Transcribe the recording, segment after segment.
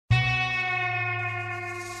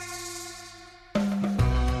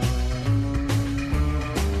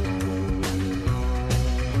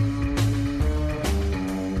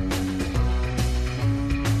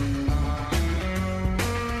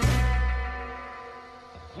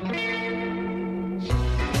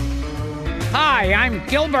Hi, I'm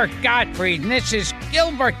Gilbert Gottfried, and this is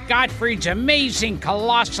Gilbert Gottfried's Amazing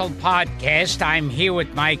Colossal Podcast. I'm here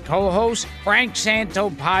with my co-host, Frank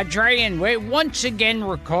Santopadre, and we're once again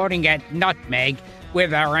recording at Nutmeg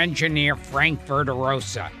with our engineer, Frank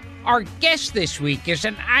Verderosa. Our guest this week is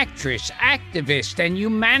an actress, activist, and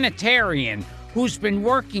humanitarian who's been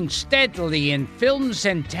working steadily in films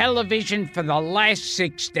and television for the last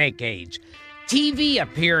 6 decades. TV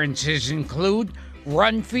appearances include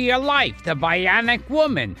Run for Your Life, The Bionic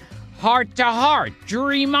Woman, Heart to Heart,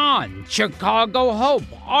 Dream On, Chicago Hope,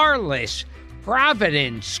 Arliss,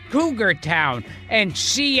 Providence, Cougar Town, and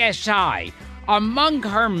CSI. Among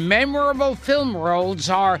her memorable film roles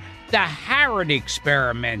are The Harrod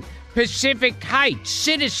Experiment, Pacific Heights,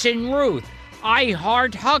 Citizen Ruth, I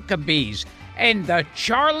Heart Huckabees, and the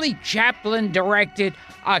Charlie Chaplin-directed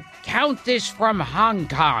A Countess from Hong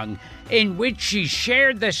Kong, in which she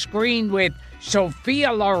shared the screen with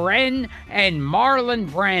Sophia Loren and Marlon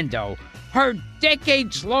Brando. Her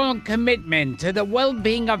decades-long commitment to the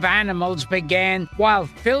well-being of animals began while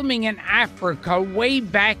filming in Africa way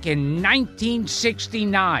back in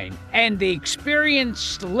 1969, and the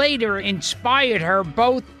experience later inspired her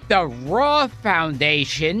both the Raw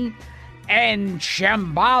Foundation and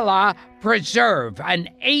Shambhala Preserve, an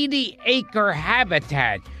 80-acre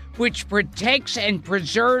habitat which protects and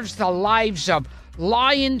preserves the lives of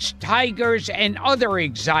lions, tigers, and other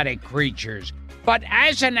exotic creatures. But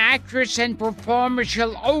as an actress and performer,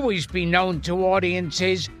 she'll always be known to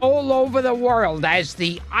audiences all over the world as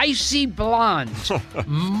the Icy Blondes,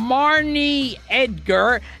 Marnie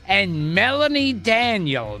Edgar and Melanie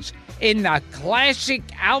Daniels, in the classic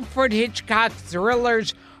Alfred Hitchcock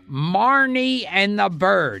thrillers Marnie and the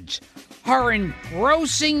Birds. Her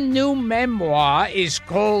engrossing new memoir is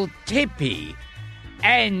called Tippi,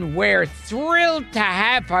 and we're thrilled to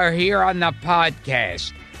have her here on the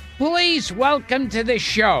podcast. Please welcome to the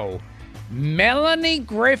show Melanie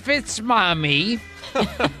Griffith's mommy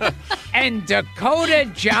and Dakota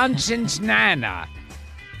Johnson's nana,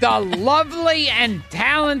 the lovely and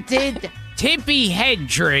talented Tippi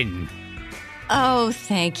Hedren. Oh,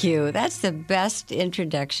 thank you. That's the best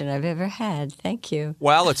introduction I've ever had. Thank you.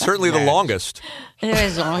 Well, it's certainly the longest. It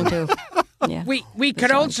is long, too. Yeah. We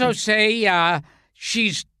could also say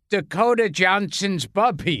she's Dakota Johnson's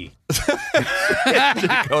bubby.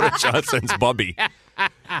 Dakota Johnson's bubby.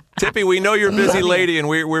 Tippi, we know you're a busy lady, and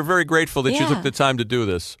we're very grateful that you took the time to do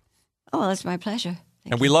this. Oh, well, it's my pleasure.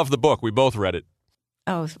 And we love the book. We both read it.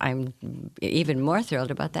 Oh, I'm even more thrilled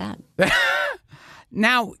about that.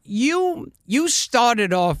 Now, you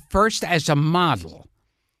started off first as a model.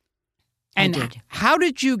 And I did. How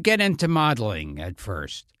did you get into modeling at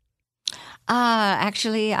first?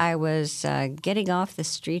 Actually, I was getting off the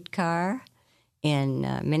streetcar in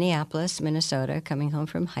Minneapolis, Minnesota, coming home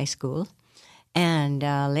from high school. And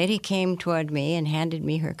a lady came toward me and handed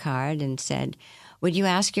me her card and said, "Would you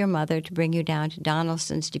ask your mother to bring you down to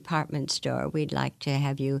Donaldson's department store? We'd like to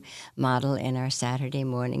have you model in our Saturday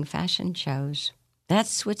morning fashion shows."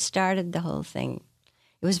 That's what started the whole thing.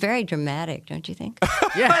 It was very dramatic, don't you think?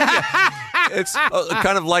 Yeah. It's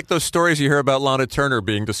kind of like those stories you hear about Lana Turner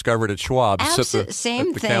being discovered at Schwab's Same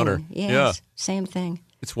at the thing. counter. Yes, yeah. Same thing.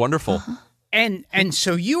 It's wonderful. Uh-huh. And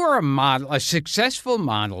so you were a model, a successful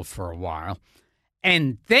model for a while,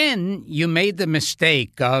 and then you made the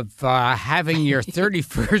mistake of having your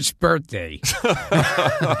 31st birthday.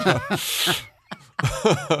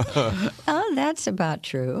 Oh, that's about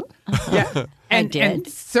true. Yeah, I did. And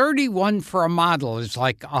 31 for a model is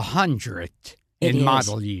like 100 It in is.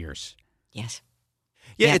 model years. Yes.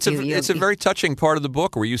 Yeah, Yeah, it's a very touching part of the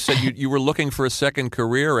book where you said you were looking for a second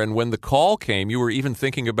career, and when the call came, you were even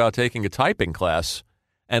thinking about taking a typing class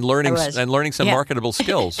and learning some marketable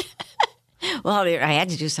skills. Well, I had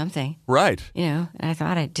to do something, Right. and I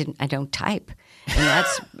thought I don't type, and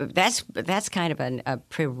that's kind of a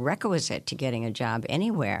prerequisite to getting a job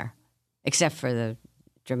anywhere, except for the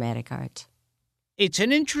dramatic arts. It's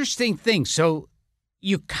an interesting thing. So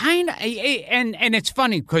you kind of, and it's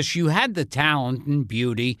funny because you had the talent and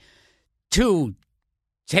beauty to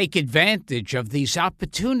take advantage of these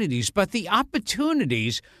opportunities, but the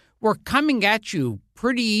opportunities were coming at you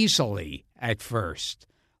pretty easily at first.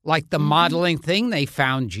 Like the modeling thing, they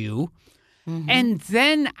found you. Mm-hmm. And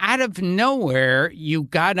then out of nowhere, you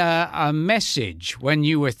got a message when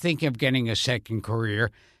you were thinking of getting a second career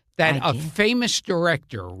that a famous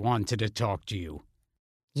director wanted to talk to you.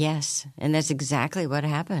 Yes, and that's exactly what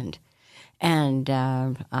happened. And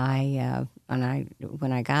when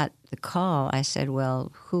I got the call, I said,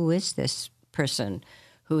 "Well, who is this person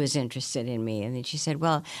who is interested in me?" And then she said,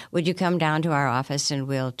 "Well, would you come down to our office and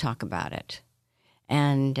we'll talk about it?"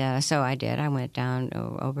 And so I did. I went down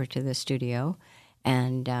over to the studio,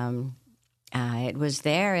 and it was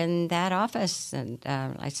there in that office. And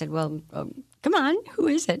I said, well, come on, who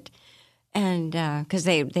is it? And because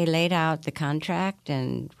they laid out the contract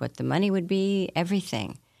and what the money would be,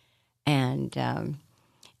 everything. And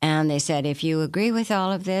they said, if you agree with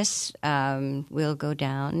all of this, we'll go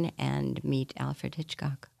down and meet Alfred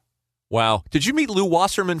Hitchcock. Wow. Did you meet Lew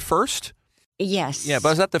Wasserman first? Yes. Yeah, but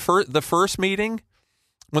was that the first meeting?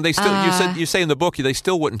 When they still, you say in the book, they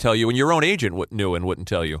still wouldn't tell you, and your own agent knew and wouldn't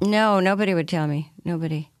tell you. No, nobody would tell me.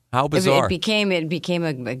 Nobody. How bizarre. It became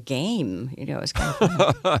a game. It was kind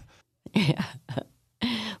of fun. Yeah.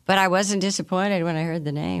 But I wasn't disappointed when I heard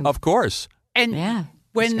the name. Of course. And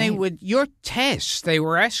when they would, your tests, they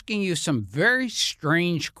were asking you some very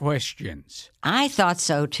strange questions. I thought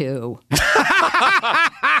so too.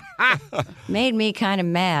 Made me kind of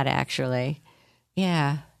mad, actually.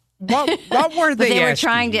 Yeah. What were they? They were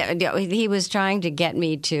trying to. He was trying to get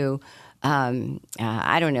me to,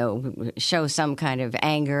 I don't know, show some kind of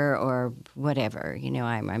anger or whatever.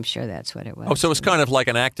 I'm sure that's what it was. Oh, so it's kind of like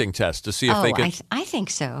an acting test to see if they could. I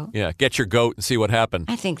think so. Yeah, get your goat and see what happened.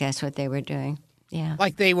 I think that's what they were doing. Yeah,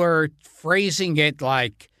 like they were phrasing it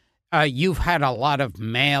like. You've had a lot of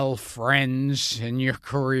male friends in your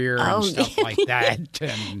career and stuff like that.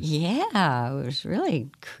 And... Yeah, it was really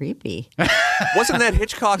creepy. Wasn't that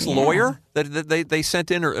Hitchcock's lawyer that they sent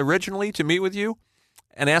in originally to meet with you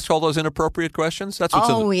and ask all those inappropriate questions? That's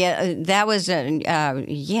what's yeah, that was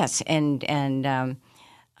yes, and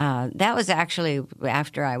that was actually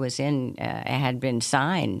after I was I had been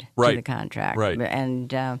signed to the contract, right?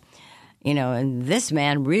 And. And this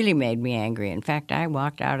man really made me angry. In fact, I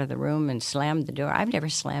walked out of the room and slammed the door. I've never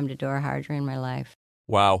slammed a door harder in my life.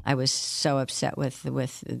 Wow. I was so upset with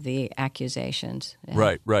the accusations. Yeah.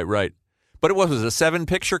 Right. But it was a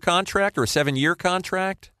 7-picture contract or a 7-year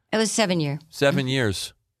contract? It was 7 year. 7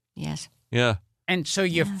 years. Yes. Yeah. And so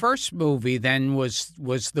your first movie then was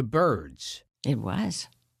The Birds. It was.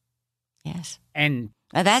 Yes. And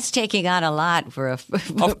that's taking on a lot for of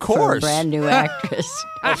for course. a brand new actress.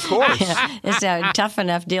 Of course. It's tough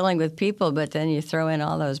enough dealing with people, but then you throw in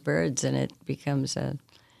all those birds and it becomes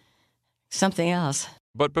something else.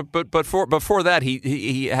 But before that,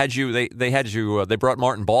 he had you. They brought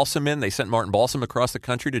Martin Balsam in. They sent Martin Balsam across the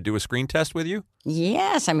country to do a screen test with you.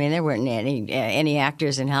 Yes, I mean there weren't any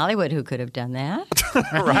actors in Hollywood who could have done that.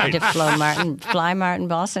 Right. To fly Martin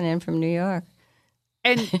Balsam in from New York.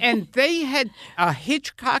 And they had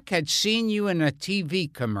Hitchcock had seen you in a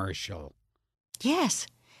TV commercial. Yes,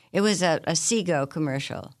 it was a Seago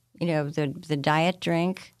commercial. The diet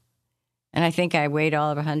drink, and I think I weighed all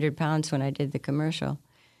of 100 pounds when I did the commercial.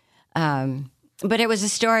 But it was a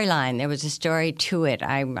storyline. There was a story to it.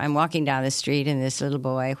 I'm walking down the street and this little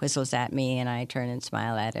boy whistles at me, and I turn and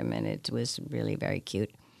smile at him, and it was really very cute.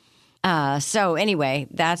 So anyway,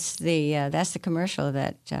 that's the commercial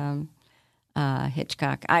that.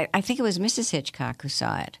 Hitchcock. I think it was Mrs. Hitchcock who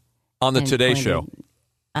saw it on the Today Show.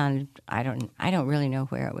 I don't really know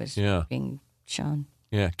where it was being shown.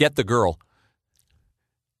 Yeah, Get the Girl.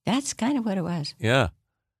 That's kind of what it was. Yeah,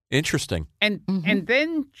 interesting. And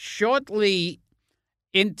then shortly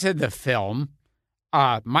into the film,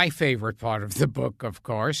 my favorite part of the book, of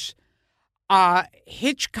course,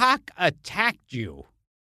 Hitchcock attacked you.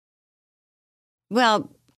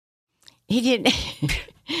 Well, he did.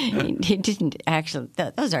 He didn't actually.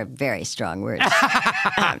 Those are very strong words.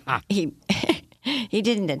 He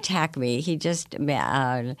didn't attack me. He just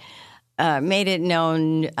made it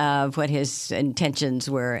known what his intentions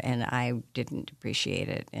were, and I didn't appreciate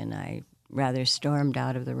it, and I rather stormed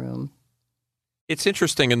out of the room. It's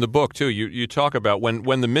interesting in the book too. You talk about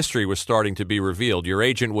when the mystery was starting to be revealed. Your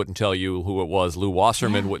agent wouldn't tell you who it was. Lew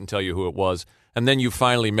Wasserman wouldn't tell you who it was, and then you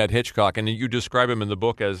finally met Hitchcock, and you describe him in the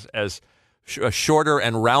book as shorter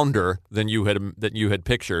and rounder than you had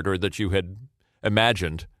pictured or that you had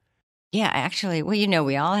imagined. Yeah, actually, well,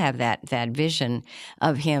 we all have that vision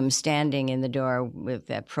of him standing in the door with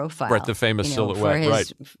that profile. Right, the famous silhouette.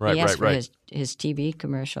 Right. For his TV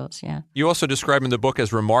commercials, yeah. You also describe him in the book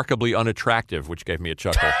as remarkably unattractive, which gave me a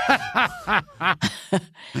chuckle.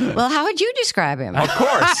 Well, how would you describe him? Of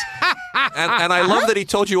course. And I love that he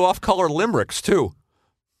told you off-color limericks, too.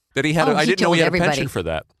 That he had I didn't know he had a penchant for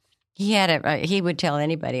that. He would tell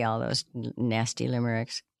anybody all those nasty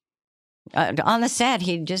limericks. On the set,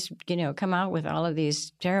 he'd just, come out with all of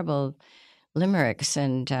these terrible limericks,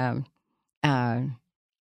 and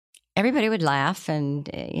everybody would laugh, and,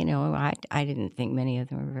 I didn't think many of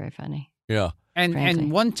them were very funny. Yeah.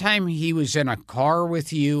 And one time he was in a car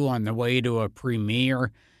with you on the way to a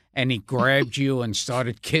premiere, and he grabbed you and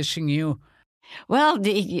started kissing you. Well,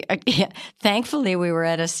 thankfully we were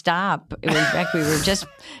at a stop. In fact, we were just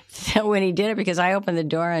when he did it because I opened the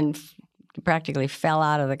door and practically fell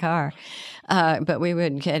out of the car. But we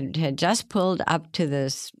had just pulled up to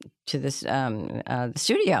this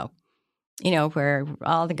studio, where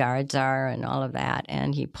all the guards are and all of that.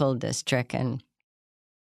 And he pulled this trick, and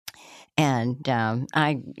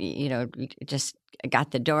I, just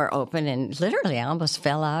got the door open, and literally I almost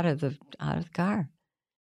fell out of the car.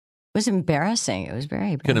 It was embarrassing. It was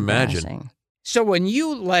very Can embarrassing. imagine. So when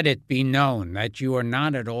you let it be known that you are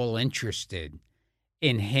not at all interested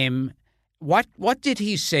in him, what did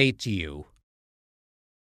he say to you?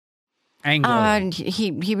 Angrily.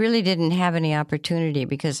 He really didn't have any opportunity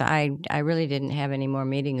because I really didn't have any more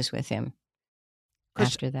meetings with him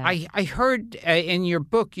after that. I heard in your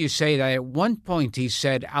book you say that at one point he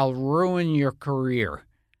said, "I'll ruin your career."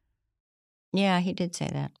 Yeah, he did say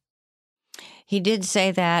that. He did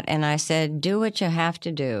say that, and I said, "Do what you have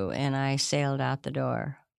to do," and I sailed out the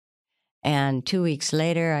door. And 2 weeks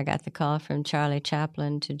later, I got the call from Charlie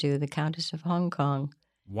Chaplin to do The Countess of Hong Kong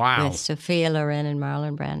Wow. with Sophia Loren and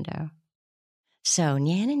Marlon Brando. So,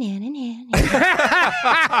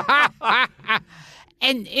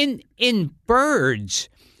 And in Birds,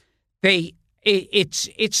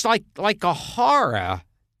 it's like a horror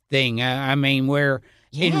thing. I mean, where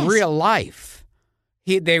in Yes. real life,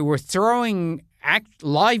 they were throwing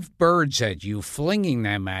live birds at you, flinging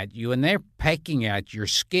them at you, and they're pecking at your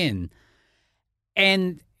skin.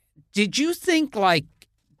 And did you think like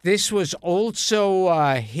this was also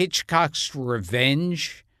Hitchcock's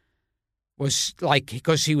revenge? Was like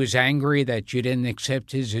because he was angry that you didn't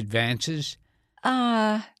accept his advances?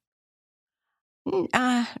 I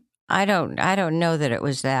don't know that it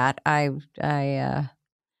was that.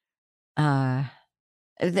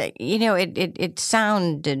 It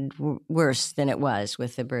sounded worse than it was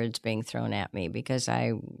with the birds being thrown at me because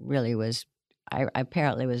I really was. I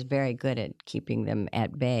apparently was very good at keeping them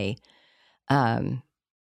at bay. I'm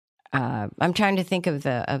trying to think of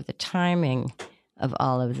the timing of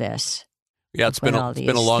all of this. Yeah, it's been a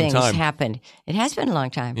long things time. Happened. It has been a long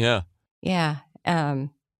time. Yeah. Yeah.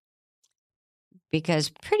 Because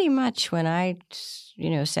pretty much when I,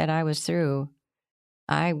 said I was through,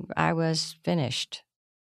 I was finished.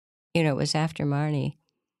 It was after Marnie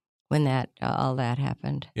when all that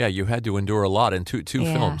happened. Yeah, you had to endure a lot in two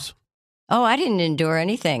Yeah. films. Oh, I didn't endure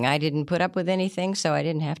anything. I didn't put up with anything, so I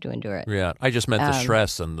didn't have to endure it. Yeah, I just meant the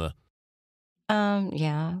stress and the...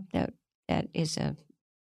 Yeah, that is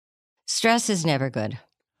stress is never good.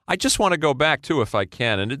 I just want to go back too, if I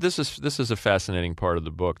can, and this is a fascinating part of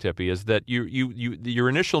the book, Tippi, is that your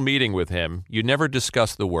initial meeting with him, you never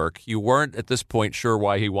discussed the work. You weren't at this point sure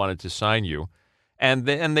why he wanted to sign you, and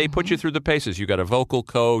they put you through the paces. You got a vocal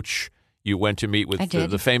coach. You went to meet with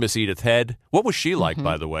the famous Edith Head. What was she like,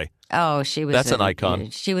 by the way? Oh, she was. That's an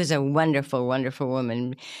icon. She was a wonderful, wonderful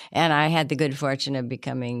woman, and I had the good fortune of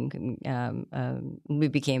becoming. We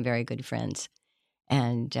became very good friends.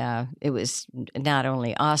 And it was not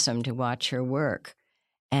only awesome to watch her work,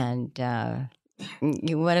 and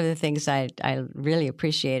one of the things I really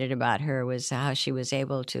appreciated about her was how she was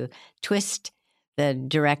able to twist the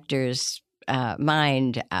director's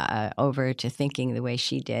mind over to thinking the way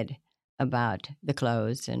she did about the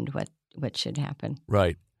clothes and what should happen.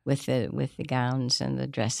 Right. With the gowns and the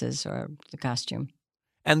dresses or the costume.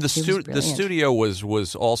 And the studio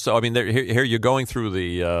was also. I mean, here you're going through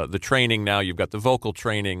the training now. You've got the vocal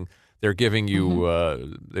training. They're giving you.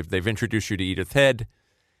 They've introduced you to Edith Head.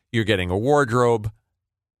 You're getting a wardrobe,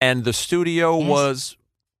 and the studio was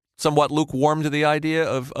somewhat lukewarm to the idea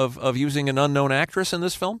of using an unknown actress in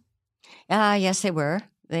this film. Yes, they were.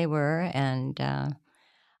 They were, and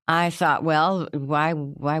I thought, well, why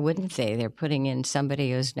wouldn't they? They're putting in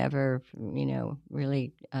somebody who's never,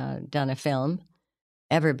 really done a film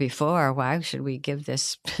ever before. Why should we give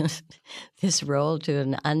this this role to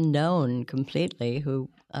an unknown completely? Who?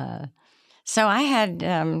 So I had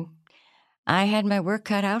my work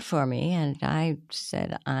cut out for me, and I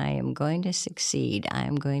said, I am going to succeed.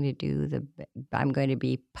 I'm going to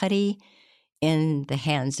be putty in the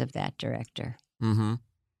hands of that director. Mm-hmm.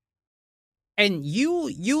 And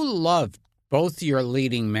you loved both your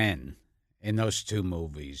leading men in those two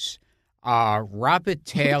movies. Robert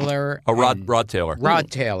Taylor. Rod Taylor.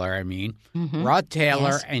 Rod Taylor, I mean. Mm-hmm. Rod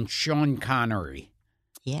Taylor Yes. and Sean Connery.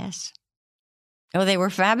 Yes. Oh, they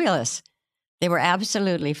were fabulous. They were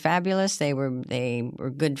absolutely fabulous. They were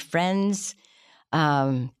good friends,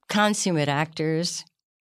 consummate actors.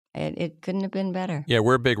 It couldn't have been better. Yeah,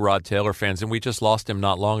 we're big Rod Taylor fans, and we just lost him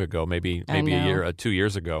not long ago, maybe a year, 2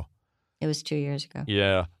 years ago. It was 2 years ago.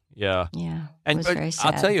 Yeah. Yeah. Yeah, it And was very I'll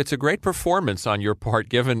sad. tell you, it's a great performance on your part,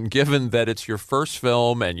 given that it's your first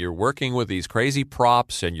film and you're working with these crazy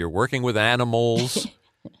props and you're working with animals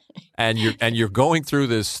and you're going through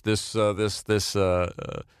this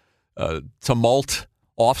tumult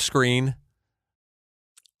off screen.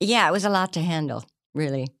 Yeah, it was a lot to handle,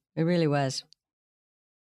 really. It really was.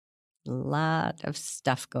 A lot of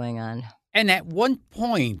stuff going on. And at one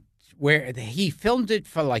point where he filmed it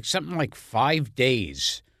for something like 5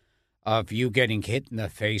 days of you getting hit in the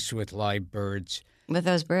face with live birds. With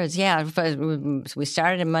those birds, yeah. We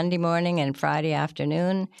started Monday morning and Friday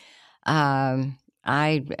afternoon. Um,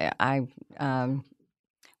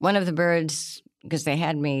 one of the birds, because they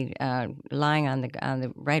had me lying on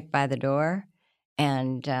the right by the door,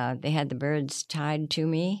 and they had the birds tied to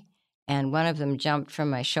me, and one of them jumped from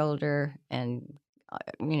my shoulder, and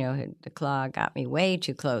the claw got me way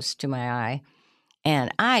too close to my eye,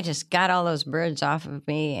 and I just got all those birds off of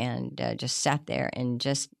me and just sat there and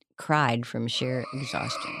just cried from sheer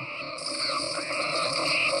exhaustion.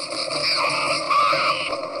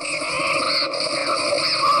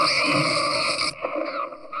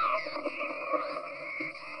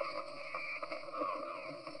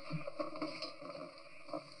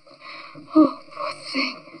 Oh, poor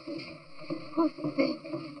thing. Poor thing.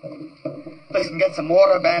 Listen, get some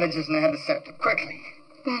water, bandages, and antiseptic. Quickly.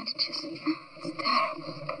 Bandages? It's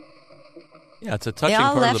terrible. Yeah, it's a touching They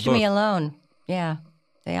all part of left the book. me alone. Yeah,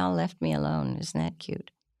 they all left me alone. Isn't that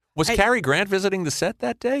cute? Was Cary Grant visiting the set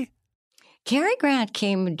that day? Cary Grant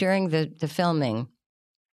came during the filming.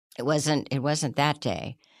 It wasn't that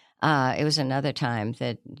day. It was another time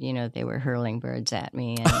that they were hurling birds at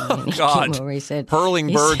me, and he God. came over. He said,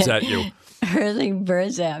 Hurling birds at you. hurling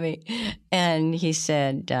birds at me, and he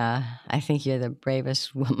said, "I think you're the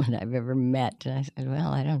bravest woman I've ever met." And I said,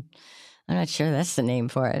 "Well, I'm not sure that's the name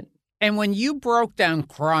for it." And when you broke down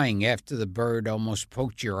crying after the bird almost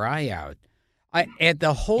poked your eye out, at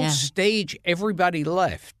the whole stage, everybody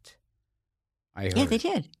left. I heard. Yeah, they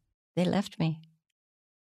did. They left me.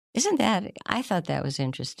 Isn't that? I thought that was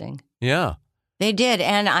interesting. Yeah. They did,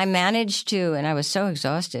 and I managed to, and I was so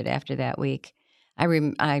exhausted after that week.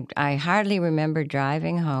 I hardly remember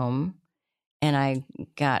driving home, and I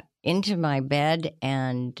got into my bed,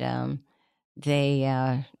 and the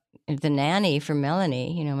nanny for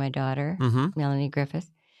Melanie, my daughter, Melanie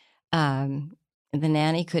Griffith, the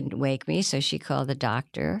nanny couldn't wake me, so she called the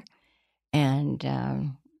doctor, and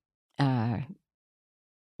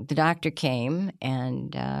the doctor came,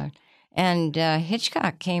 and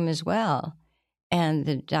Hitchcock came as well. And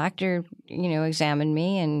the doctor, examined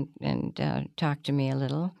me and talked to me a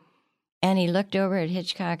little. And he looked over at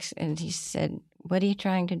Hitchcock's and he said, "What are you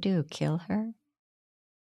trying to do? Kill her?"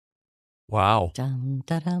 Wow. Dum,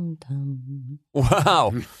 da-dum, dum.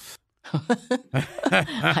 Wow.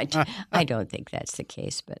 I don't think that's the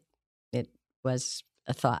case, but it was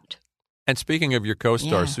a thought. And speaking of your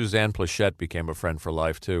co-star, Yeah. Suzanne Plachette became a friend for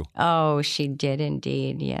life, too. Oh, she did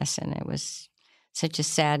indeed, yes. And it was such a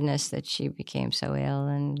sadness that she became so ill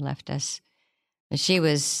and left us. But it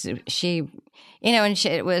was she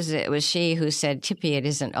who said, "Tippi, it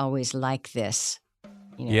isn't always like this."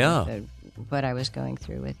 What I was going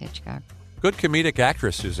through with Hitchcock. Good comedic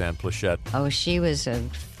actress, Suzanne Plachette. Oh, she was a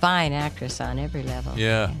fine actress on every level.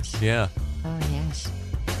 Yeah, Yes. yeah. Oh, yes.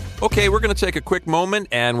 Okay, we're going to take a quick moment,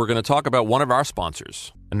 and we're going to talk about one of our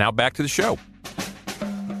sponsors. And now back to the show.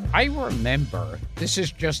 I remember, this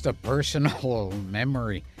is just a personal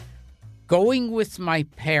memory, going with my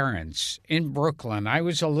parents in Brooklyn. I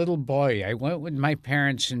was a little boy. I went with my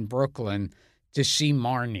parents in Brooklyn to see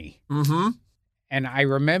Marnie. Mm-hmm. And I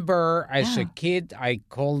remember as a kid, I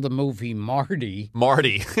called the movie Marty.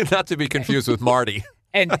 Marty, not to be confused with Marty.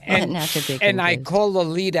 And Not to be and I confused. called the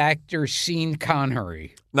lead actor Sean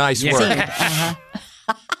Connery. Nice Yeah. work. Uh-huh.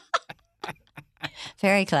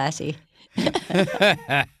 Very classy.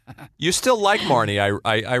 You still like Marnie.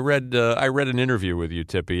 I read an interview with you,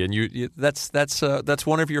 Tippi, and that's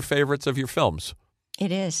one of your favorites of your films.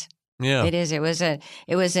 It is. Yeah. It is. It was an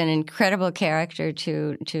incredible character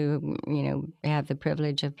to have the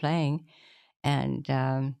privilege of playing, and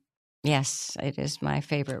yes, it is my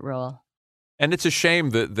favorite role. And it's a shame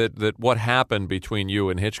that what happened between you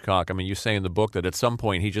and Hitchcock. I mean, you say in the book that at some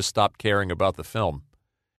point he just stopped caring about the film.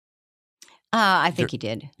 I think he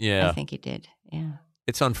did. Yeah. I think he did. Yeah.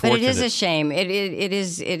 It's But unfortunate. it is a shame. It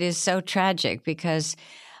is so tragic because,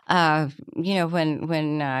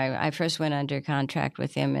 when I first went under contract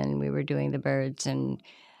with him and we were doing the birds and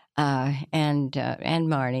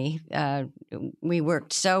Marnie, we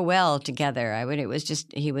worked so well together.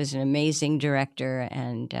 He was an amazing director,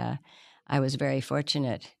 and I was very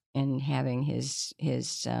fortunate in having his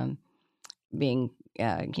being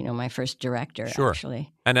my first director. Sure.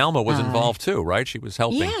 Actually, And Alma was involved too, right? She was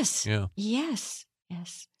helping. Yes. Yeah. Yes.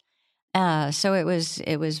 So it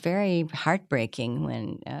was very heartbreaking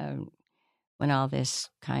when all this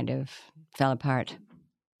kind of fell apart.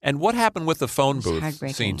 And what happened with the phone It was booth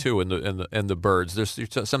heartbreaking. scene too, and the birds? There's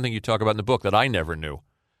something you talk about in the book that I never knew.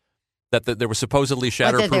 That there was supposedly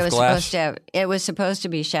shatterproof glass. It was supposed to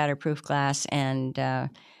be shatterproof glass, and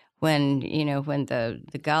when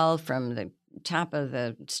the gull from the top of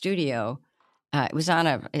the studio, it was on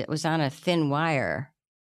a thin wire,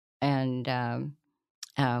 and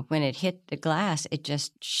when it hit the glass, it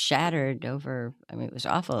just shattered over. I mean, it was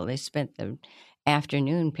awful. They spent the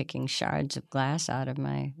afternoon picking shards of glass out of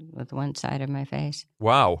with one side of my face.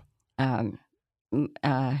 Wow. But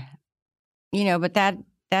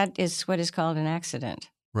that is what is called an accident.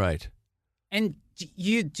 Right. And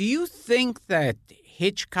do you think that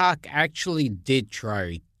Hitchcock actually did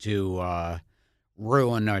try to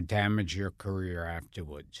ruin or damage your career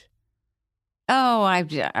afterwards? Oh, I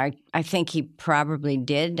think he probably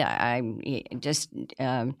did.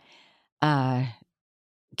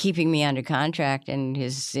 Keeping me under contract, and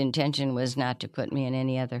his intention was not to put me in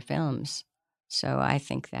any other films. So I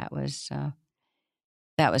think that was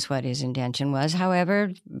what his intention was.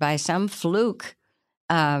 However, by some fluke,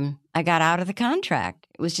 I got out of the contract.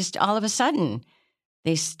 It was just all of a sudden.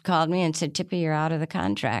 They called me and said, "Tippi, you're out of the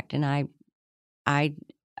contract." And I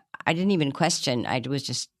didn't even question. I was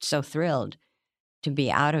just so thrilled to be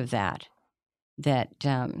out of that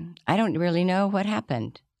I don't really know what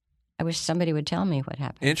happened. I wish somebody would tell me what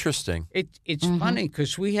happened. Interesting. It's funny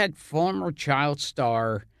because we had former child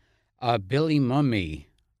star Billy Mumy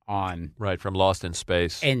on. Right, from Lost in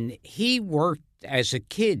Space. And he worked, as a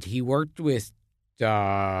kid, he worked with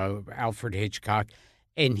Alfred Hitchcock,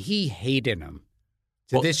 and he hated him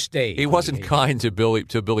to this day. He wasn't kind to Billy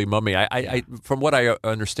Mumy. I from what I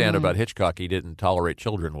understand about Hitchcock, he didn't tolerate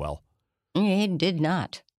children well. He did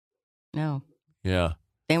not. No. Yeah.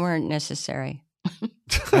 They weren't necessary.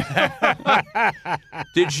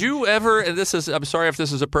 Did you ever, and I'm sorry if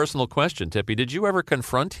this is a personal question, Tippi, did you ever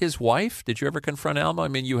confront his wife? Did you ever confront Alma? I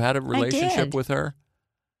mean, you had a relationship with her?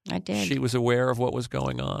 I did. She was aware of what was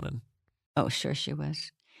going on? Oh, sure she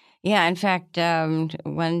was. Yeah, in fact,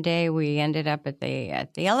 one day we ended up at the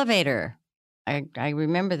elevator. I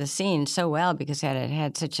remember the scene so well because it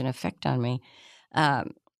had such an effect on me.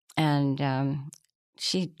 And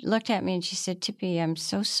she looked at me and she said, "Tippi, I'm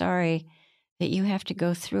so sorry that you have to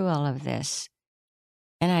go through all of this."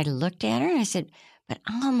 And I looked at her and I said, "But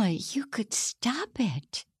Alma, you could stop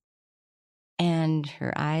it." And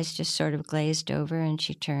her eyes just sort of glazed over and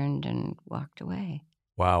she turned and walked away.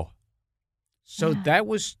 Wow. So that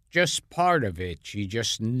was just part of it. She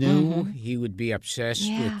just knew he would be obsessed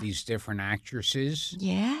with these different actresses.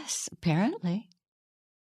 Yes, apparently.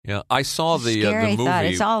 Yeah, I saw the movie. Thought.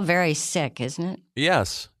 It's all very sick, isn't it?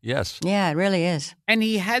 Yes. Yeah, it really is. And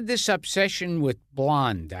he had this obsession with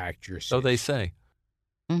blonde actresses. So they say.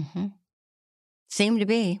 Mm-hmm. Seemed to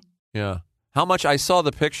be. Yeah. How much I saw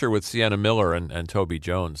the picture with Sienna Miller and Toby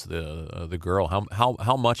Jones, the girl.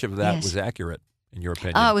 How much of that was accurate, in your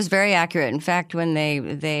opinion? Oh, it was very accurate. In fact, when they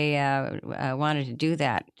wanted to do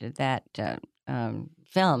that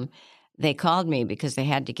film, they called me because they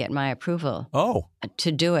had to get my approval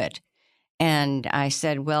to do it. And I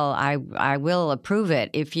said, well, I will approve it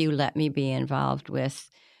if you let me be involved with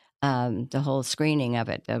the whole screening of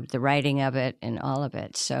it, the writing of it, and all of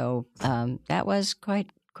it. So that was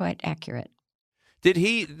quite accurate. Did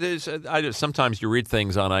he? Sometimes you read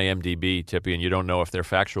things on IMDb, Tippi, and you don't know if they're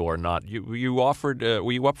factual or not. You offered?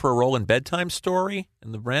 Were you up for a role in Bedtime Story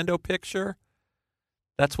in the Brando picture?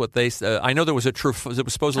 That's what they. I know there was it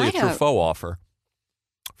was supposedly a Truffaut offer,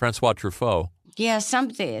 Francois Truffaut. Yeah,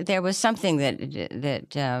 there was something that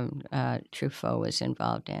Truffaut was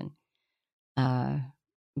involved in,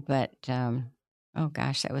 but oh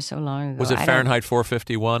gosh, that was so long ago. Was it Fahrenheit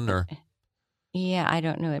 451 or? Yeah, I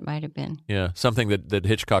don't know. It might have been. Yeah, something that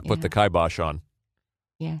Hitchcock put the kibosh on.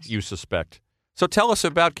 Yes. You suspect. So tell us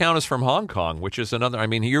about Countess from Hong Kong, which is another. I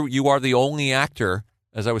mean, you are the only actor,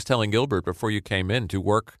 as I was telling Gilbert before you came in,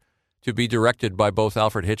 to be directed by both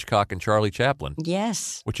Alfred Hitchcock and Charlie Chaplin.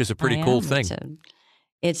 Yes. Which is a pretty cool thing.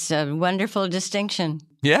 It's a wonderful distinction.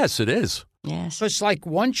 Yes, it is. Yes. So it's like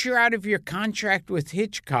once you're out of your contract with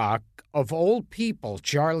Hitchcock, of old people,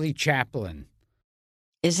 Charlie Chaplin.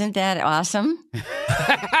 Isn't that awesome?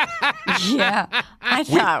 Yeah. I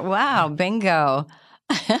thought, wow, bingo.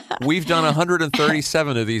 We've done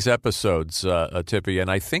 137 of these episodes, Tippi,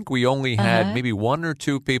 and I think we only had maybe one or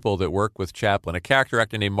two people that work with Chaplin. A character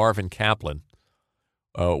actor named Marvin Kaplan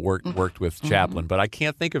worked with Chaplin, but I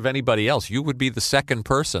can't think of anybody else. You would be the second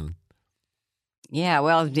person. Yeah,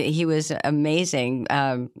 well, he was amazing.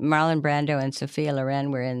 Marlon Brando and Sophia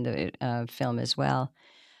Loren were in the film as well.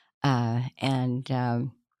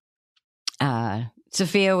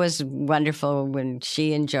 Sophia was wonderful when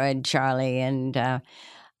she enjoyed Charlie, and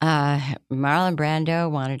Marlon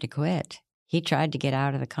Brando wanted to quit. He tried to get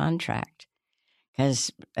out of the contract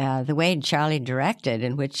because the way Charlie directed,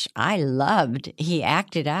 in which I loved, he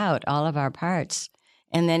acted out all of our parts.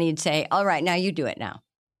 And then he'd say, all right, now you do it now.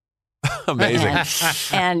 Amazing.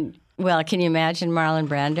 And well, can you imagine Marlon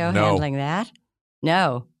Brando No. handling that?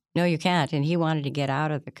 No, you can't. And he wanted to get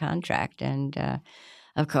out of the contract. And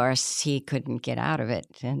of course, he couldn't get out of it.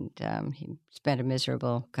 And he spent a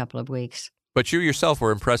miserable couple of weeks. But you yourself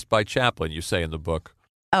were impressed by Chaplin, you say in the book.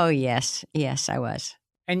 Oh, yes. Yes, I was.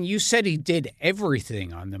 And you said he did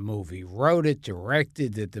everything on the movie, wrote it,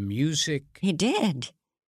 directed, did the music. He did.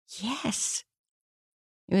 Yes.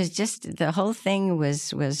 It was just, the whole thing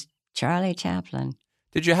was Charlie Chaplin.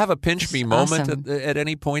 Did you have a pinch me It's moment awesome. at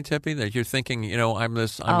any point, Tippi, that you're thinking, I'm a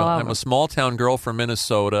small town girl from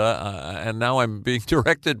Minnesota, and now I'm being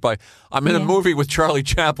directed I'm in a movie with Charlie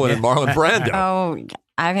Chaplin and Marlon Brando. Oh,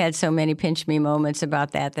 I've had so many pinch me moments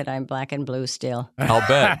about that I'm black and blue still. I'll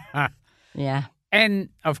bet. Yeah. And,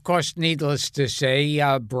 of course, needless to say,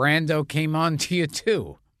 Brando came on to you,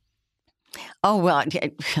 too. Oh, well,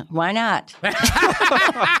 why not?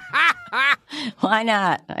 Why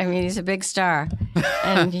not? I mean, he's a big star.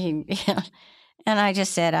 And and I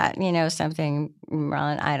just said, something,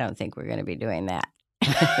 Marlon, I don't think we're going to be doing that.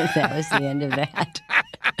 That was the end of that.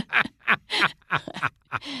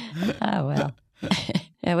 Oh, well.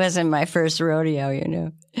 It wasn't my first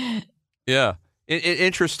rodeo, Yeah.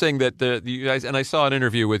 Interesting that you guys, and I saw an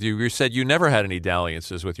interview with you, you said you never had any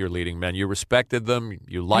dalliances with your leading men. You respected them,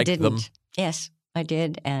 you liked I them. didn't. Yes, I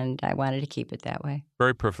did, and I wanted to keep it that way.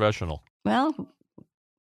 Very professional. Well,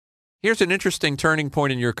 here's an interesting turning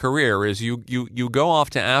point in your career is you go off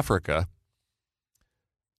to Africa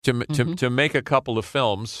to make a couple of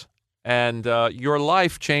films, and your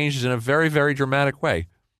life changed in a very, very dramatic way.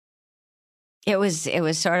 it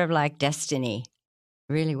was sort of like destiny.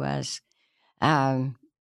 It really was. The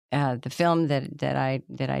film that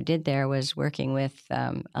I did there was working with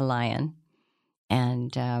a lion,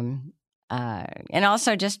 and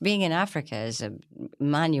also just being in Africa is a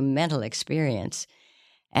monumental experience.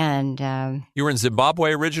 And You were in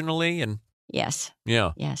Zimbabwe originally, and yes,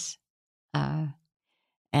 yeah, yes,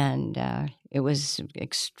 and it was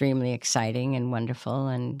extremely exciting and wonderful,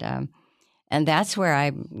 and that's where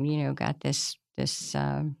I got this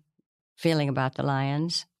feeling about the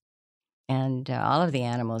lions and all of the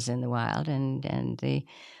animals in the wild, and the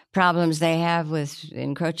problems they have with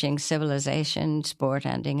encroaching civilization, sport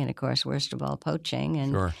hunting, and of course, worst of all, poaching,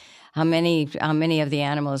 and sure. how many of the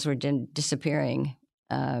animals were disappearing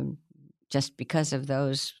just because of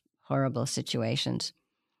those horrible situations.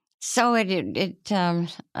 So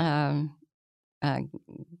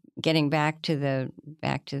getting back to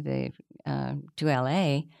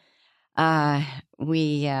LA,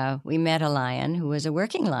 we met a lion who was a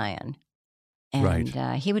working lion. And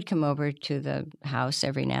Right. He would come over to the house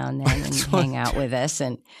every now and then and hang out with us,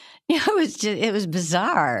 and it was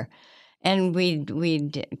bizarre. And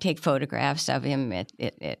we'd take photographs of him at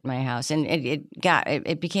my house, and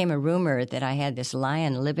it became a rumor that I had this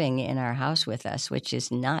lion living in our house with us, which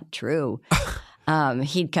is not true.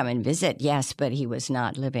 He'd come and visit, yes, but he was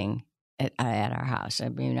not living at our house. I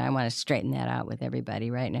mean, I want to straighten that out with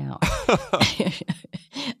everybody right now.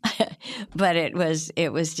 But it was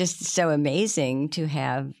just so amazing to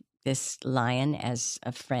have this lion as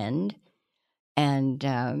a friend, and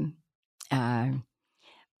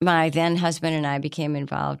my then husband and I became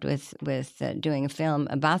involved with doing a film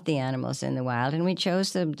about the animals in the wild, and we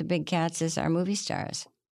chose the big cats as our movie stars.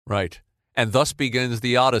 Right. And thus begins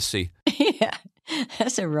the Odyssey. Yeah,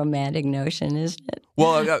 that's a romantic notion, isn't it?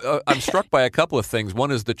 Well, I'm struck by a couple of things.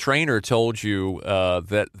 One is the trainer told you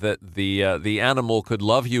that the animal could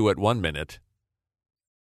love you at 1 minute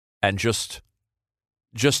and just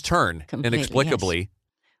turn Completely, inexplicably. yes.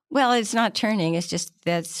 Well, it's not turning. It's just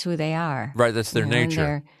that's who they are. Right, that's their and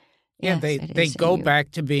nature. Yeah, yes, it they is. go And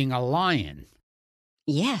back to being a lion.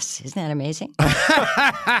 Yes, isn't that amazing?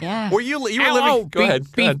 Yeah. Were you were living? Go ahead.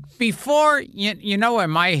 Before, you know where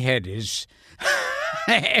my head is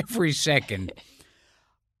every second.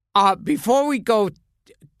 Before we go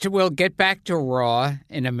we'll get back to Raw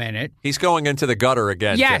in a minute. He's going into the gutter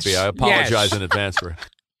again, Yes, Tippi. I apologize yes. in advance for it.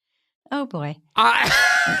 Oh boy.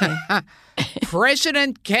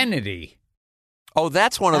 President Kennedy. Oh,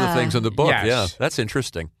 that's one of the things in the book. Yes. Yeah, that's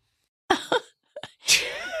interesting.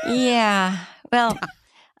 Yeah. Well,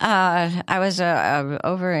 I was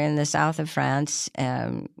over in the south of France.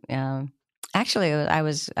 Actually, I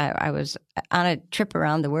was on a trip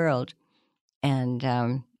around the world,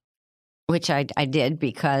 and which I did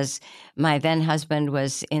because my then husband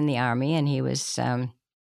was in the army, and he was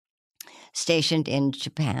stationed in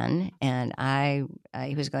Japan, and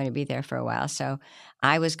he was going to be there for a while, so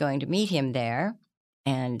I was going to meet him there.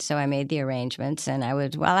 And so I made the arrangements, and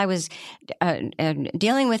while I was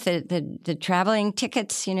dealing with the traveling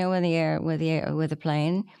tickets, with the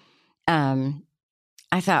plane.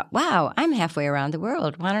 I thought, wow, I'm halfway around the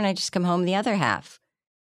world. Why don't I just come home the other half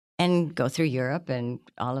and go through Europe and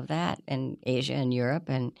all of that, and Asia and Europe,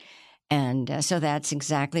 and so that's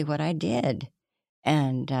exactly what I did.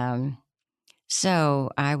 And so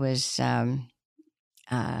I was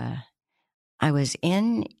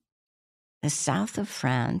in the south of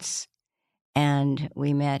France, and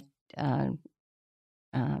we met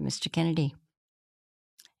Mr. Kennedy,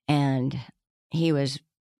 and he was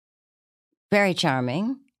very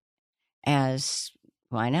charming, as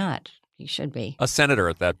why not? He should be A senator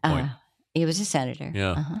at that point. He was a senator.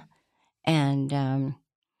 Yeah. And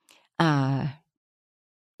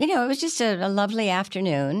it was just a lovely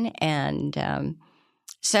afternoon, and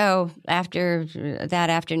so after that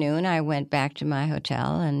afternoon, I went back to my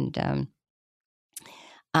hotel, and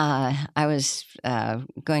I was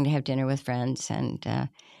going to have dinner with friends, and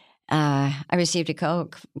I received a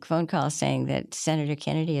phone call saying that Senator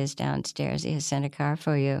Kennedy is downstairs. He has sent a car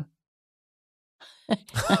for you.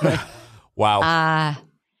 Wow.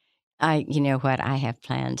 You know what? I have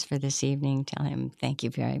plans for this evening. Tell him thank you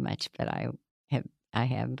very much, but I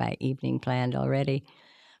have my evening planned already.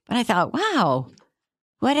 But I thought, wow,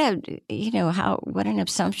 what an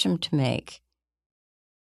assumption to make.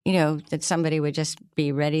 That somebody would just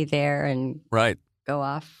be ready there and Right. go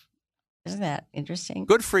off. Isn't that interesting?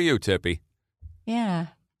 Good for you, Tippi. Yeah.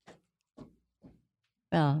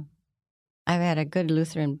 Well, I've had a good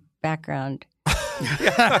Lutheran background.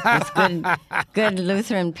 With good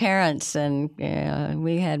Lutheran parents, and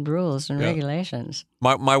we had rules and regulations.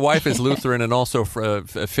 My wife is Lutheran and also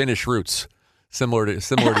Finnish roots, similar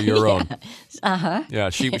to your own.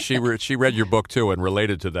 Yeah, she read your book too and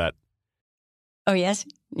related to that. Oh yes,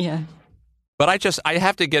 yeah. But I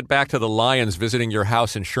have to get back to the lions visiting your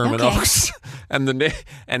house in Sherman Oaks, and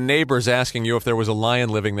and neighbors asking you if there was a lion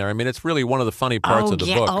living there. I mean, it's really one of the funny parts of the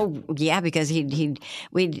book. Oh yeah, because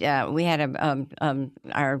we had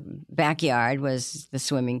our backyard was the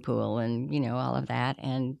swimming pool, and all of that,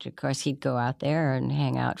 and of course he'd go out there and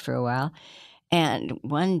hang out for a while. And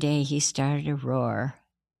one day he started to roar,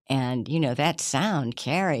 and that sound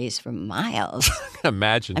carries for miles.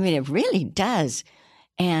 Imagine. I mean, it really does.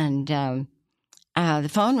 And the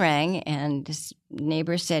phone rang, and this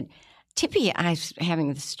neighbor said, "Tippi, I'm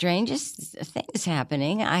having the strangest things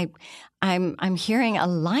happening. I'm hearing a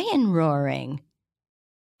lion roaring,"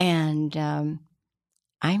 and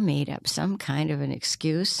I made up some kind of an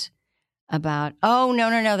excuse about, "Oh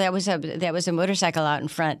no, that was a motorcycle out in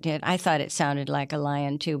front." I thought it sounded like a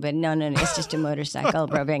lion too, but no, it's just a motorcycle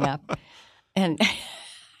rubbing up, and.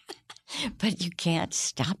 But you can't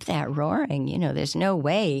stop that roaring. There's no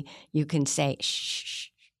way you can say, shh,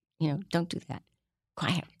 don't do that.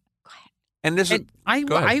 Quiet. And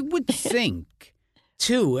I would think,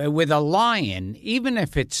 too, with a lion, even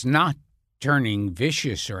if it's not turning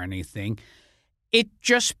vicious or anything, it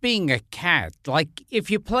just being a cat, like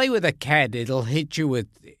if you play with a cat, it'll hit you with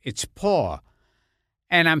its paw.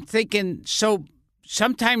 And I'm thinking, so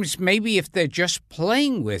sometimes maybe if they're just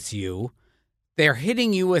playing with you, they're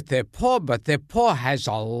hitting you with their paw, but their paw has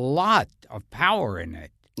a lot of power in it.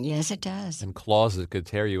 Yes, it does. And claws that could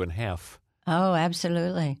tear you in half. Oh,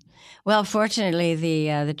 absolutely. Well, fortunately,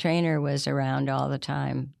 the trainer was around all the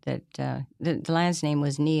time. That the lion's name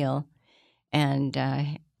was Neil, and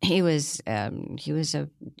he was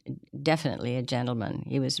definitely a gentleman.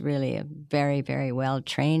 He was really a very, very well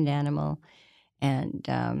trained animal,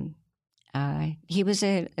 and he was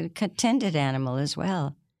a contented animal as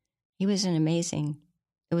well. He was an amazing.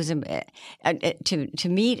 It was to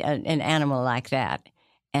meet an animal like that,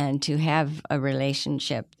 and to have a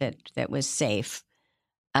relationship that was safe,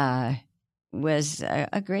 was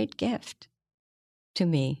a great gift to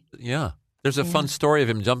me. Yeah, there's a fun story of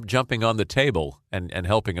him jumping on the table and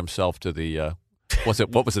helping himself to the.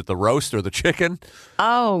 What was it? The roast or the chicken?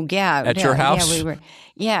 Oh yeah, at your house. Yeah, we were.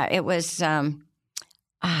 Yeah, it was.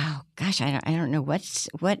 Oh gosh, I don't know what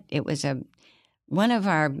it was. One of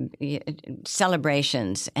our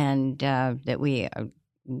celebrations, and that we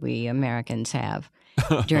Americans have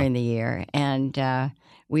during the year, and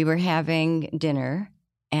we were having dinner,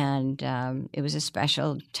 And it was a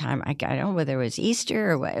special time. I don't know whether it was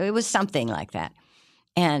Easter or what. It was something like that.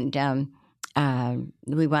 And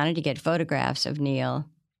we wanted to get photographs of Neil.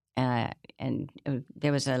 And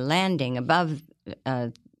there was a landing above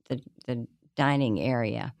the dining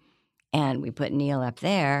area. And we put Neil up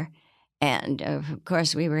there. And, of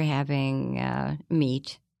course, we were having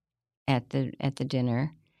meat at the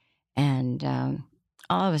dinner. And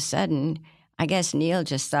all of a sudden, I guess Neil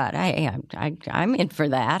just thought, I'm in for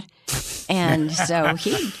that. And so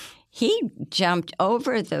he jumped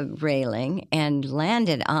over the railing and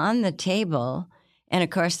landed on the table. And,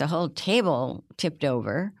 of course, the whole table tipped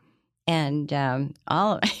over. And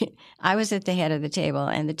I was at the head of the table,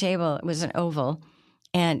 and the table was an oval,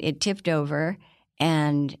 and it tipped over.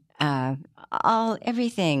 And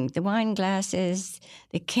everything, the wine glasses,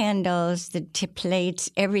 the candles, the plates,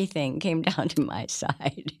 everything came down to my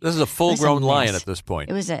side. This is a full-grown lion at this point.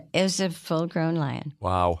 It was a full-grown lion.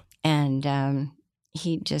 Wow. And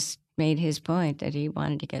he just made his point that he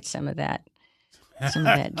wanted to get some of that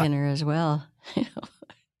dinner as well.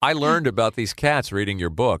 I learned about these cats reading your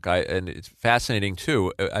book, and it's fascinating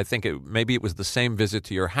too. I think maybe it was the same visit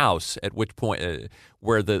to your house, at which point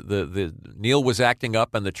where the Neil was acting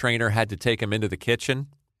up, and the trainer had to take him into the kitchen.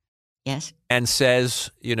 Yes. And says,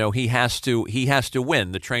 he has to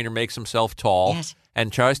win. The trainer makes himself tall. Yes.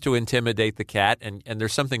 And tries to intimidate the cat. And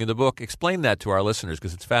there's something in the book. Explain that to our listeners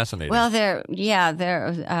because it's fascinating. Well,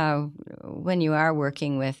 when you are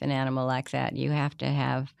working with an animal like that, you have to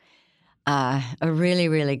have a really,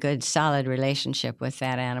 really good, solid relationship with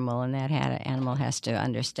that animal, and that animal has to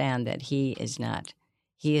understand that he is not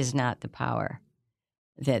the power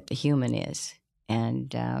that the human is,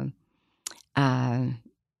 and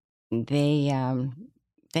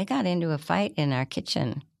they got into a fight in our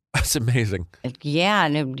kitchen. That's amazing. Yeah,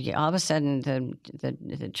 and all of a sudden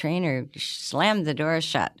the trainer slammed the door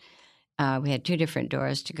shut. We had two different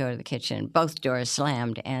doors to go to the kitchen. Both doors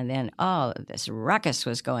slammed, and then this ruckus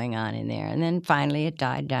was going on in there. And then finally it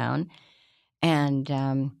died down. And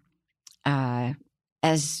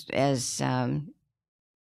as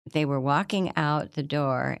they were walking out the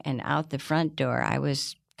door and out the front door, I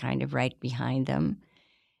was kind of right behind them.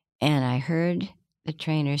 And I heard the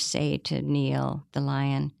trainer say to Neil, the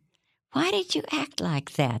lion, "Why did you act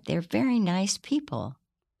like that? They're very nice people."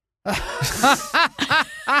 I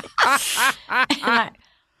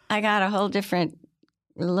got a whole different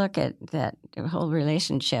look at that whole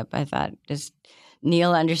relationship. I thought, does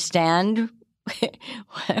Neil understand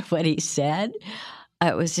what he said?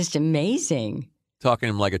 It was just amazing. Talking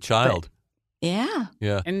to him like a child. But, yeah.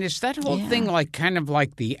 Yeah. And is that whole thing kind of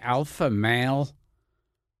like the alpha male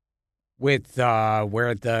with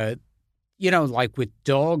where the like with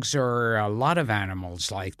dogs or a lot of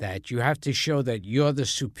animals like that, you have to show that you're the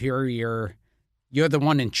superior, you're the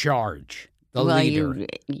one in charge, the leader.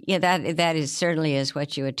 That is certainly is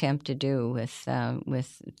what you attempt to do with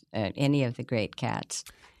any of the great cats.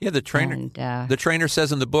 Yeah, the trainer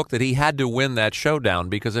says in the book that he had to win that showdown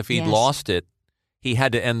because if he'd lost it, he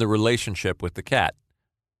had to end the relationship with the cat.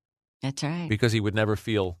 That's right. Because he would never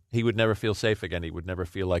feel safe again. He would never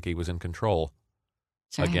feel like he was in control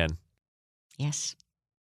again. Yes.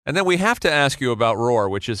 And then we have to ask you about Roar,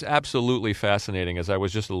 which is absolutely fascinating, as I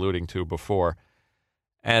was just alluding to before.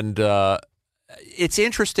 And it's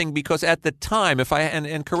interesting because at the time,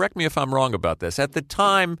 and correct me if I'm wrong about this, at the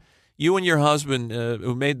time, you and your husband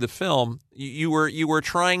who made the film, you were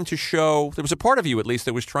trying to show, there was a part of you at least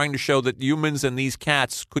that was trying to show that humans and these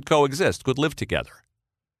cats could coexist, could live together.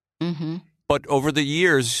 Mm-hmm. But over the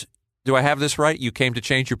years, do I have this right? You came to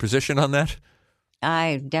change your position on that?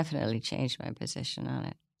 I definitely changed my position on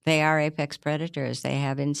it. They are apex predators. They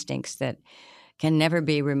have instincts that can never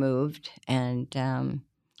be removed. And,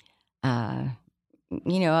 all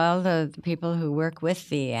the people who work with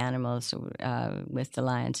the animals, with the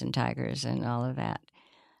lions and tigers and all of that,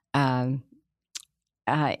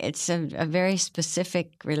 it's a very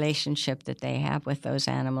specific relationship that they have with those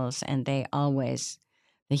animals, and the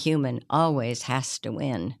human always has to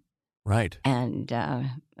win. Right. And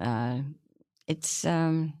it's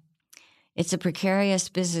a precarious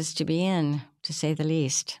business to be in, to say the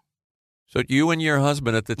least. So you and your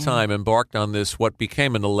husband at the time embarked on this, what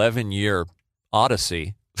became an 11-year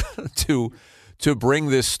odyssey to bring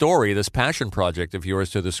this story, this passion project of yours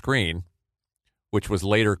to the screen, which was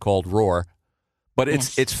later called Roar. But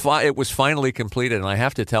it was finally completed, and I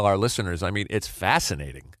have to tell our listeners, I mean, it's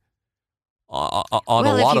fascinating on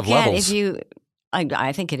a lot of levels.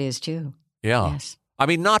 I think it is too. Yeah. Yes. I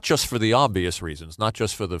mean, not just for the obvious reasons, not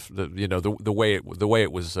just for the way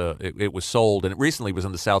it was sold, and it recently was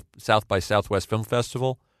in the South by Southwest Film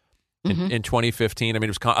Festival, in 2015. I mean,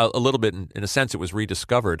 it was a little bit, in a sense, it was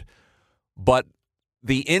rediscovered. But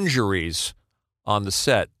the injuries on the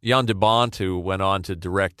set, Jan de Bont, who went on to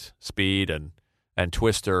direct Speed and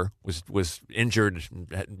Twister, was injured,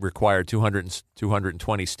 required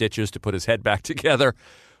 220 stitches to put his head back together.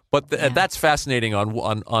 But that's fascinating on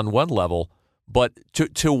one level. But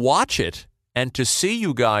to watch it and to see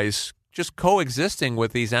you guys just coexisting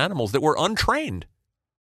with these animals that were untrained.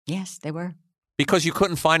 Yes, they were. Because you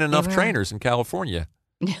couldn't find enough trainers in California.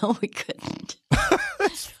 No, we couldn't.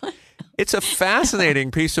 It's a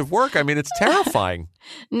fascinating piece of work. I mean, it's terrifying.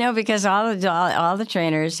 No, because all the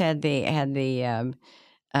trainers had the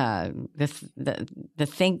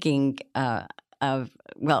thinking of,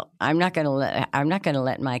 well, I'm not going to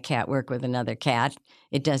let my cat work with another cat.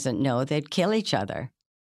 It doesn't know. They'd kill each other.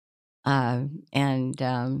 So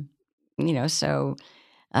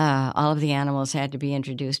all of the animals had to be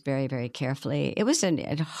introduced very, very carefully. It was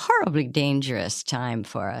a horribly dangerous time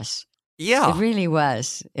for us. Yeah. It really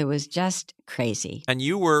was. It was just crazy. And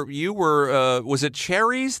you were was it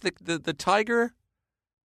Cherries, the tiger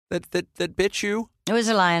that bit you? It was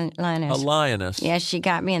a lioness. A lioness. Yeah, she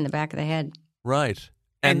got me in the back of the head. Right.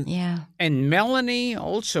 And Melanie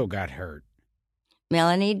also got hurt.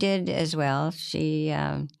 Melanie did as well. She,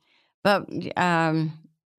 we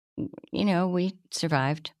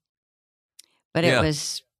survived. But it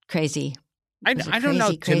was crazy. I don't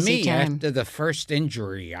know. To me, after the first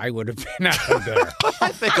injury, I would have been out of there.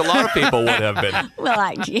 I think a lot of people would have been. Well,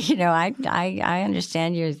 I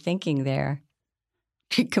understand your thinking there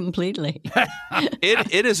completely.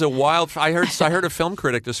 It is a wild. I heard a film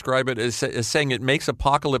critic describe it as saying it makes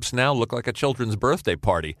Apocalypse Now look like a children's birthday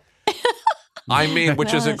party. I mean,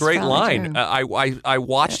 which is a great line. I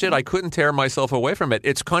watched it. I couldn't tear myself away from it.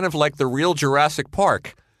 It's kind of like the real Jurassic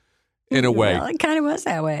Park, in a way. Well, it kind of was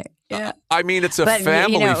that way. Yeah. I mean, it's a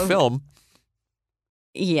family film.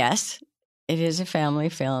 Yes, it is a family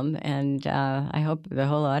film, and I hope the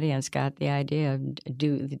whole audience got the idea of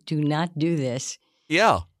do not do this.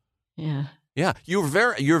 Yeah. Yeah. Yeah.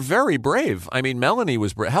 You're very brave. I mean, Melanie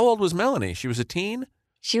was brave. How old was Melanie? She was a teen?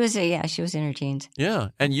 She was in her teens.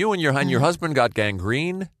 Yeah. And you and your husband got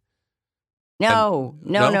gangrene? No,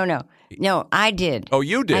 I did. Oh,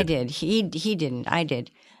 you did? I did. He didn't. I did.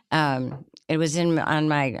 It was on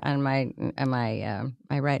my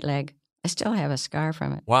right leg. I still have a scar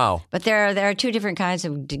from it. Wow. But there are two different kinds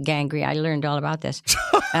of gangrene. I learned all about this.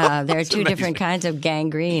 There are two different kinds of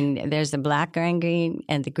gangrene. There's the black gangrene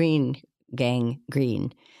and the green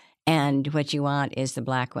gangrene. And what you want is the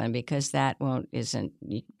black one, because that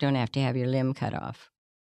you don't have to have your limb cut off,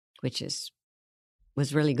 which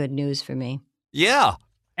was really good news for me. Yeah.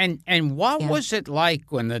 And what was it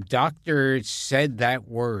like when the doctor said that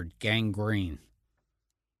word, gangrene?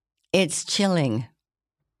 It's chilling.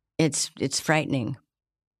 It's frightening,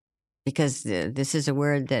 because this is a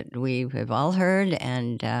word that we have all heard,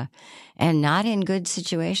 and not in good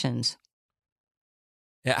situations.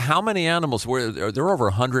 Yeah, how many animals were there? There were over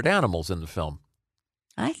 100 animals in the film.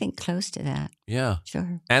 I think close to that. Yeah.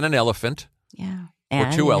 Sure. And an elephant. Yeah.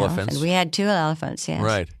 Or two elephants. We had two elephants,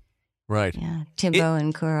 yes. Right. Yeah, Timbo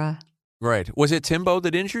and Kura. Right. Was it Timbo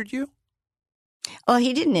that injured you? Oh,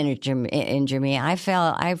 he didn't injure me. I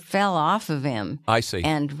fell off of him. I see.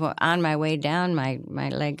 And on my way down, my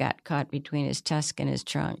leg got caught between his tusk and his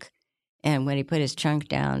trunk. And when he put his trunk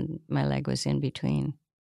down, my leg was in between.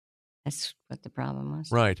 That's what the problem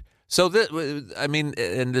was. Right. So,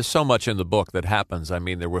 and there's so much in the book that happens. I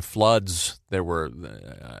mean, there were floods. There were,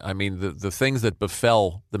 the things that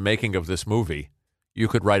befell the making of this movie. You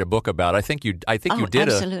could write a book about. I think you did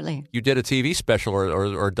absolutely. You did a TV special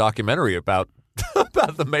or documentary about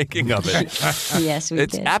the making of it. Yes, we did.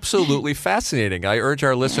 It's absolutely fascinating. I urge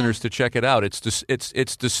our listeners to check it out.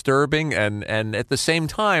 It's disturbing and at the same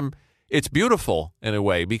time it's beautiful in a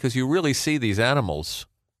way, because you really see these animals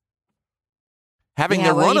having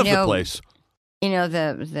the run of the place. You know,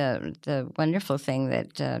 the wonderful thing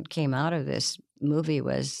that came out of this movie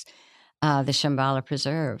was the Shambhala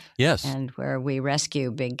Preserve. Yes. And where we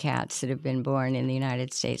rescue big cats that have been born in the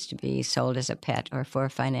United States to be sold as a pet or for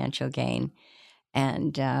financial gain.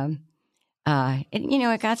 And,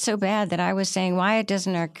 it got so bad that I was saying, why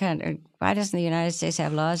doesn't the United States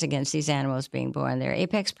have laws against these animals being born? They're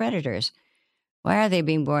apex predators. Why are they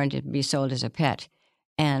being born to be sold as a pet?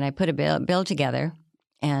 And I put a bill together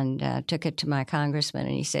and took it to my congressman,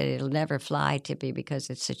 and he said, it'll never fly, Tippi,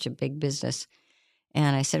 because it's such a big business.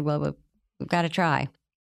 And I said, well, we've got to try.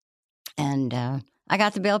 And I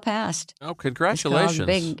got the bill passed. Oh,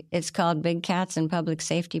 congratulations. It's called Big Cats and Public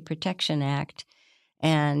Safety Protection Act.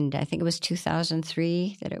 And I think it was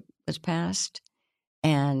 2003 that it was passed.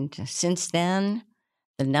 And since then,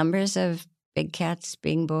 the numbers of big cats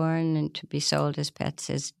being born and to be sold as pets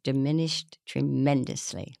has diminished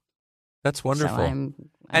tremendously. That's wonderful. So I'm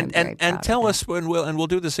very proud and tell of us when we'll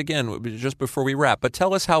do this again just before we wrap. But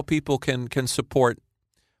tell us how people can support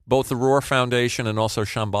both the Roar Foundation and also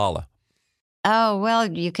Shambhala. Oh,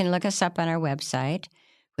 well, you can look us up on our website,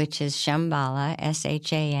 which is Shambhala,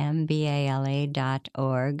 SHAMBALA.org,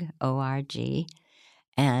 O-R-G.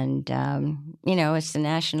 And, it's the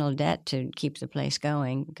national debt to keep the place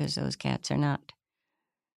going because those cats are not,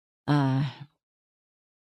 they're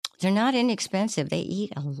not inexpensive. They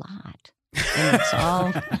eat a lot. And it's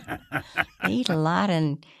all, they eat a lot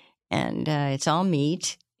and it's all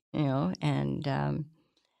meat, and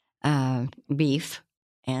beef.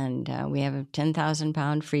 And we have a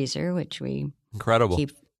 10,000-pound freezer, which we Incredible.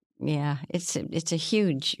 keep. Yeah, it's a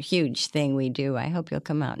huge, huge thing we do. I hope you'll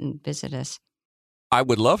come out and visit us. I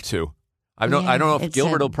would love to. I don't know if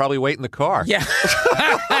Gilbert will probably wait in the car. Yeah.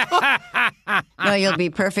 No, you'll be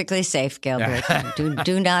perfectly safe, Gilbert.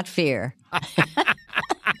 Do not fear.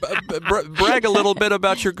 Brag a little bit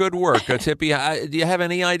about your good work, Tippi. Do you have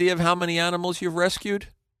any idea of how many animals you've rescued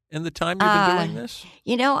in the time you've been doing this?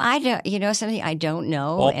 I don't. Something I don't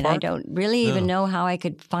know, Ballpark? and I don't really even know how I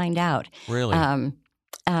could find out. Really?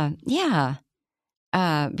 Yeah.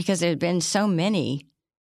 Because there have been so many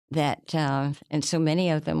that, and so many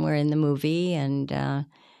of them were in the movie, and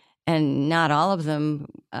not all of them.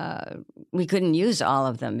 We couldn't use all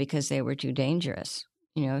of them because they were too dangerous.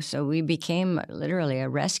 So we became literally a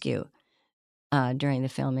rescue during the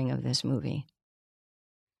filming of this movie.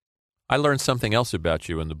 I learned something else about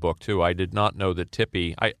you in the book, too. I did not know that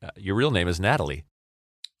Tippi, your real name is Natalie.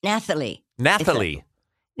 Nathalie. Nathalie,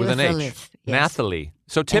 with an H. Yes. Nathalie.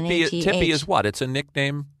 So Tippi is what? It's a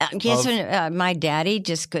nickname? Yes, my daddy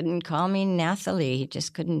just couldn't call me Nathalie. He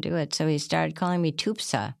just couldn't do it. So he started calling me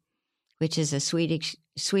Tupsa, which is a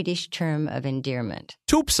Swedish term of endearment.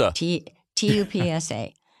 Tupsa.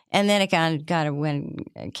 Tupsa. And then it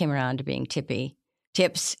came around to being Tippi,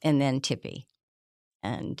 Tips, and then Tippi.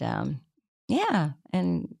 And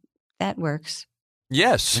and that works.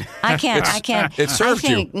 Yes. I can't. It served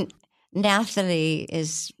you. Nathalie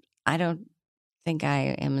is, I don't think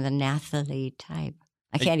I am the Nathalie type.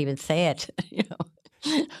 I can't even say it.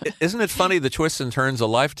 Isn't it funny the twists and turns of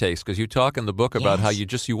life takes? Because you talk in the book about how you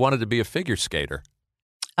wanted to be a figure skater.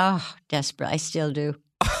 Oh, desperate. I still do.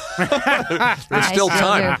 There's still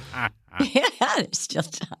time. Yeah, there's still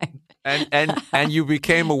time. And you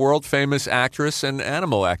became a world famous actress and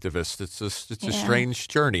animal activist. It's a strange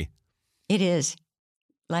journey. It is.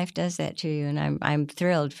 Life does that to you, and I'm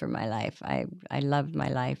thrilled for my life. I love my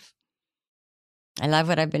life. I love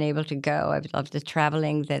what I've been able to go. I've loved the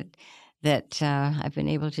traveling that I've been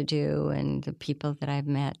able to do, and the people that I've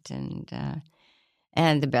met, and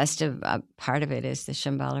the best of part of it is the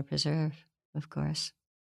Shambhala Preserve, of course.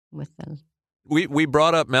 We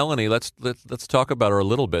brought up Melanie. Let's talk about her a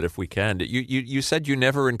little bit if we can. You said you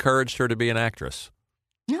never encouraged her to be an actress.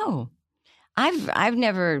 No, I've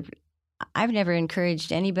never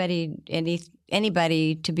encouraged anybody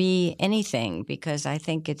to be anything, because I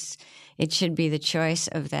think it should be the choice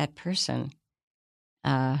of that person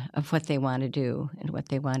of what they want to do and what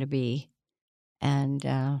they want to be. And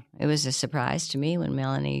it was a surprise to me when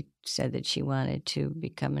Melanie said that she wanted to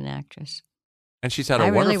become an actress. And she's had a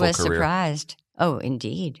wonderful career. I really was surprised. Oh,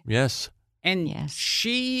 indeed. Yes. And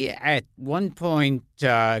she, at one point,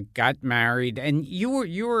 got married, and you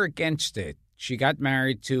were against it. She got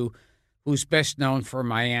married to who's best known for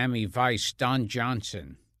Miami Vice, Don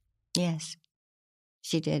Johnson. Yes,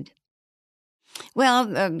 she did.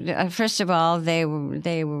 Well, first of all, they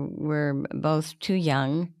were both too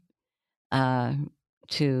young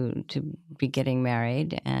to be getting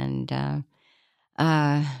married, and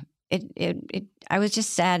I was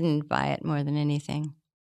just saddened by it more than anything.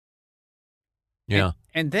 Yeah,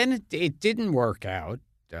 and then it didn't work out.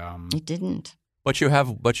 It didn't. But you have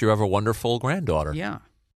a wonderful granddaughter. Yeah,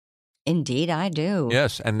 indeed, I do.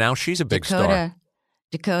 Yes, and now she's a big star.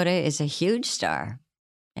 Dakota is a huge star.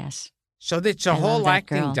 Yes. So it's a whole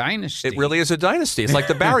acting dynasty. It really is a dynasty. It's like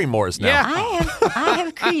the Barrymores now. Yeah. I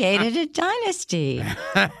have created a dynasty.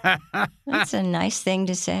 That's a nice thing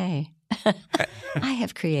to say. I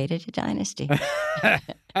have created a dynasty.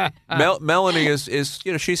 Melanie is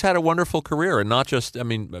she's had a wonderful career, and not just,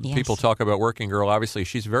 people talk about Working Girl. Obviously,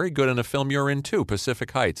 she's very good in a film you're in too,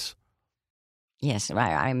 Pacific Heights. Yes,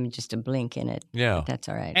 I'm just a blink in it. Yeah. But that's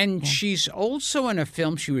all right. And she's also in a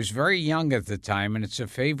film. She was very young at the time, and it's a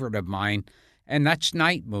favorite of mine, and that's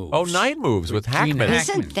Night Moves. Oh, Night Moves with Hackman.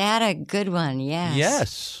 Isn't that a good one? Yes.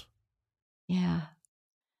 Yes. Yeah.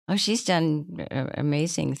 Oh, she's done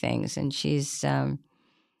amazing things, and she's one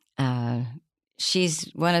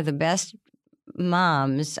of the best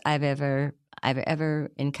moms I've ever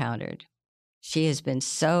encountered. She has been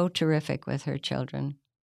so terrific with her children.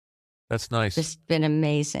 That's nice. It's been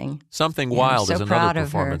amazing. Something Wild so is proud another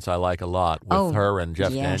of her. performance I like a lot with her and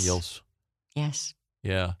Jeff Daniels. Yes.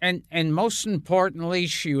 Yeah. And most importantly,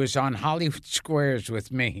 she was on Hollywood Squares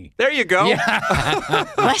with me. There you go. Yeah.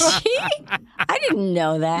 Was she? I didn't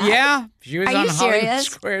know that. Yeah, she was Are on you Hollywood serious?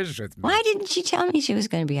 Squares with me. Why didn't she tell me she was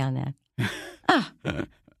going to be on that?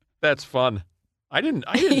 That's fun. I didn't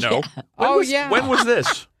know. Yeah. When was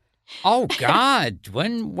this? Oh God,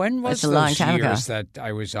 when was That's a long those time ago. years that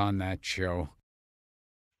I was on that show?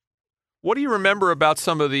 What do you remember about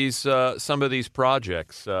some of these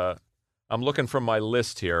projects? I'm looking from my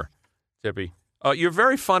list here, Tippi. You're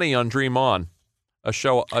very funny on Dream On, a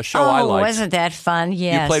show I liked. Wasn't that fun?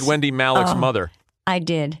 Yes. You played Wendy Malick's mother. I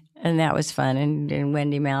did, and that was fun. And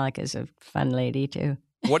Wendy Malick is a fun lady too.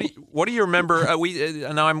 What do you remember?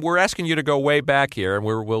 We're asking you to go way back here, and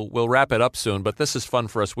we'll wrap it up soon. But this is fun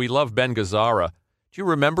for us. We love Ben Gazzara. Do you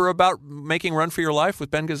remember about making Run for Your Life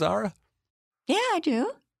with Ben Gazzara? Yeah, I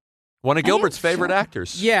do. One of Gilbert's favorite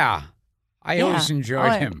actors. Yeah, I always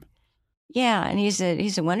enjoyed him. Yeah, and he's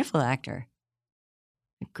a wonderful actor,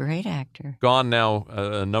 a great actor. Gone now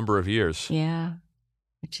a number of years. Yeah,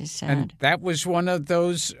 which is sad. And that was one of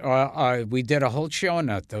those. We did a whole show on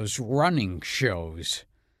that. Those running shows,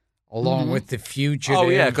 along with the Fugitive. Oh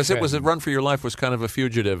yeah, because it was Run for Your Life was kind of a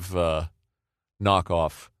Fugitive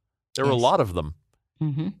knockoff. There were a lot of them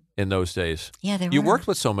in those days. Yeah, there were. You worked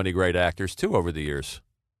with so many great actors too over the years.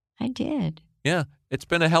 I did. Yeah, it's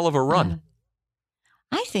been a hell of a run.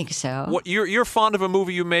 I think so. What you're fond of a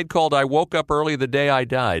movie you made called "I Woke Up Early the Day I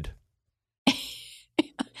Died."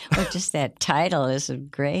 Well, just that title is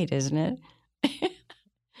great, isn't it?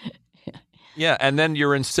 Yeah, and then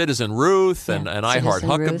you're in Citizen Ruth and I Heart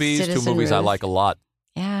Citizen Ruth, Huckabees, two Citizen movies I Ruth. like a lot.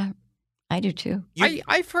 Yeah, I do too.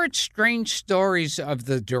 I've heard strange stories of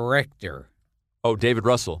the director. Oh, David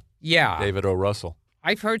Russell. Yeah, David O. Russell.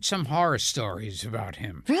 I've heard some horror stories about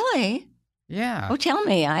him. Really? Yeah. Oh, tell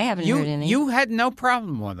me. I haven't heard any. You had no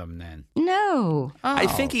problem with him then? No. Oh. I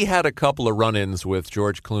think he had a couple of run-ins with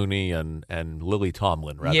George Clooney and Lily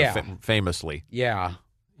Tomlin, rather famously. Yeah.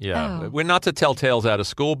 Yeah. Oh. We're not to tell tales out of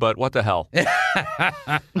school, but what the hell?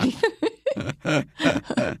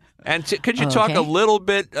 And could you talk a little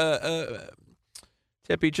bit, Tippi,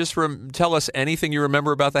 just tell us anything you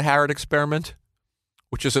remember about the Harrod Experiment,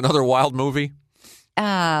 which is another wild movie?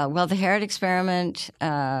 Well, the Harrod Experiment,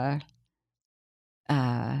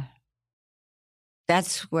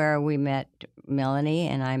 that's where we met Melanie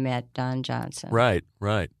and I met Don Johnson. Right,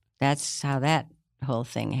 right. That's how that whole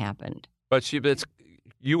thing happened. But it's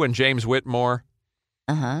you and James Whitmore.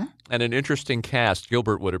 Uh-huh. And an interesting cast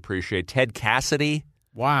Gilbert would appreciate. Ted Cassidy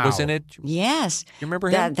was in it. Yes. You remember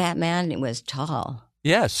him? That man was tall.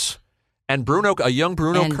 Yes. And a young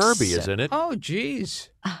Bruno Kirby is in it. Oh, geez.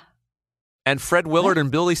 And Fred Willard and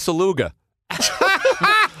Billy Saluga.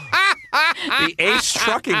 The Ace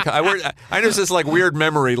Trucking. I know this is like weird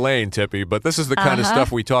memory lane, Tippi, but this is the kind of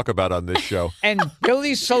stuff we talk about on this show. And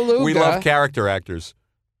Billy Saluga. We love character actors.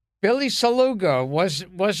 Billy Saluga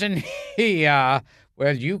wasn't he? Well,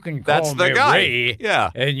 you can call That's the me guy. Ray, Yeah.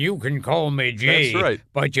 and you can call me Jay. That's right.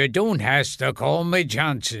 But you don't have to call me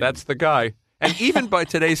Johnson. That's the guy. And even by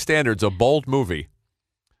today's standards, a bold movie.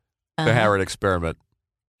 The Harrod Experiment.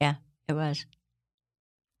 Yeah, it was.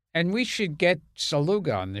 And we should get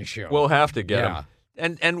Saluga on the show. We'll have to get him.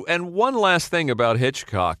 And one last thing about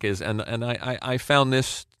Hitchcock is, and I found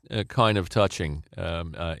this kind of touching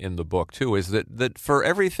in the book too, is that for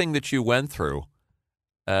everything that you went through,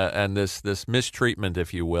 and this mistreatment,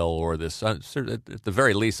 if you will, or this at the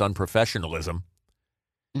very least unprofessionalism,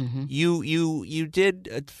 you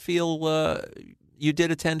did feel you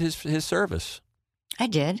did attend his service. I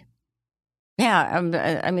did.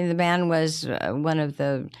 Yeah, I mean, the man was one of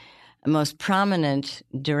the most prominent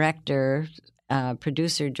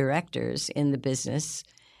producer-directors in the business.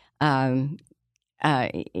 You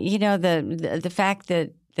know, the fact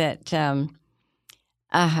that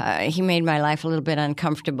he made my life a little bit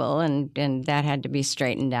uncomfortable, and that had to be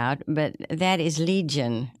straightened out. But that is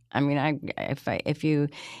legion. I mean, if you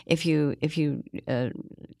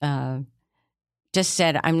just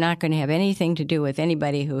said, I'm not going to have anything to do with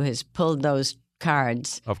anybody who has pulled those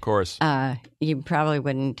cards. Of course. You probably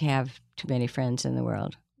wouldn't have too many friends in the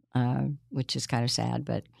world, which is kind of sad.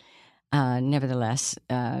 But nevertheless,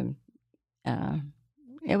 it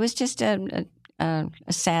was just a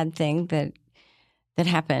sad thing that that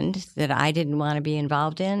happened that I didn't want to be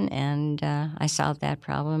involved in, and I solved that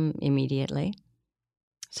problem immediately.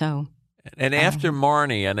 So, and after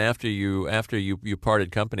Marnie, and after you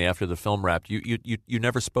parted company, after the film wrapped, you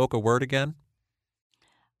never spoke a word again?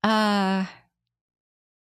 I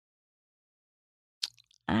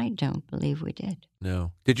don't believe we did.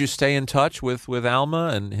 No. Did you stay in touch with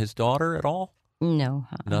Alma and his daughter at all? No.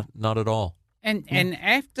 Not at all. And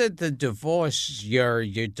after the divorce, your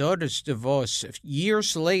daughter's divorce,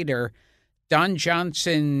 years later, Don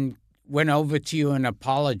Johnson went over to you and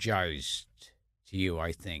apologized to you,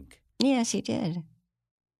 I think. Yes, he did.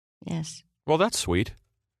 Yes. Well, that's sweet.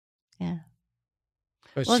 Yeah.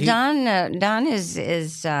 Well, Don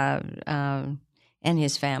is and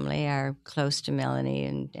his family are close to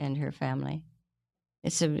Melanie and her family.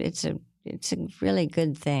 It's a really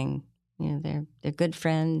good thing. You know, they're good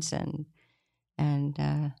friends and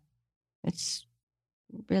it's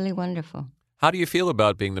really wonderful. How do you feel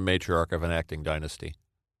about being the matriarch of an acting dynasty?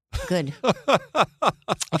 Good.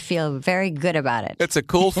 I feel very good about it. It's a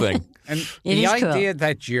cool thing. And It the is idea cool.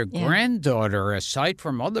 that your granddaughter, aside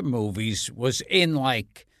from other movies, was in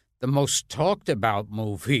like the most talked about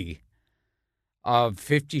movie of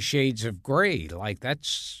 50 Shades of Grey. Like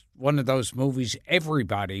that's one of those movies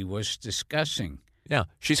everybody was discussing. Yeah,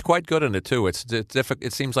 she's quite good in it too.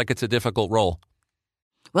 It seems like it's a difficult role.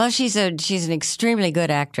 Well, she's an extremely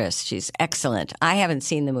good actress. She's excellent. I haven't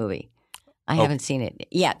seen the movie. I haven't seen it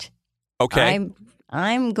yet. Okay.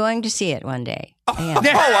 I'm going to see it one day. I am.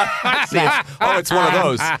 I see. It's one of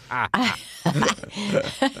those.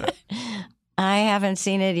 I haven't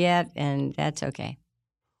seen it yet, and that's okay.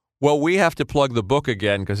 Well, we have to plug the book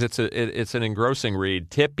again because it's an engrossing read.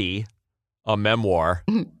 Tippi, a memoir,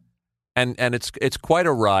 and it's quite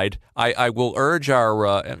a ride. I will urge our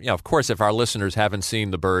of course, if our listeners haven't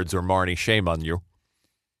seen The Birds or Marnie, shame on you.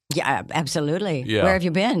 Yeah, absolutely. Yeah. Where have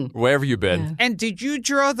you been? Where have you been? Yeah. And did you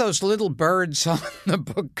draw those little birds on the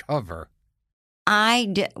book cover? I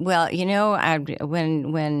did. Well, you know,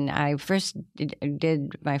 when I first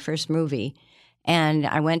did my first movie, and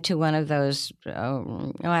I went to one of those, I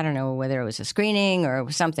don't know whether it was a screening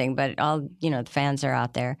or something, but all, the fans are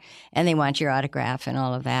out there and they want your autograph and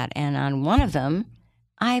all of that. And on one of them,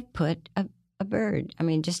 I put a bird. I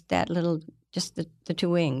mean, just that little, just the two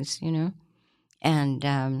wings, and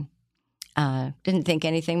didn't think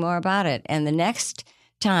anything more about it. And the next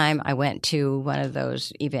time I went to one of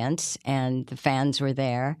those events and the fans were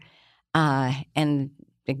there, and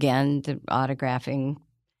again, the autographing,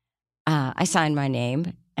 I signed my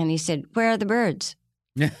name, and he said, "Where are the birds?"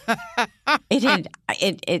 It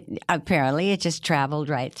apparently it just traveled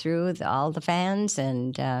right through all the fans,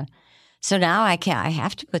 and so now I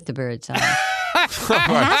have to put the birds on. I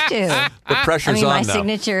have to. The pressure's on my now.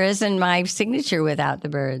 signature isn't my signature without the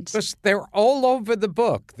birds. Because they're all over the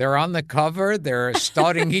book. They're on the cover. They're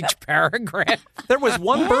starting each paragraph. There was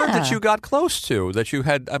one bird that you got close to that you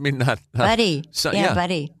had. I mean, not Buddy. yeah,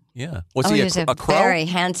 Buddy. Yeah. Was he he was a crow? Very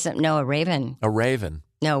handsome. No, a raven. A raven.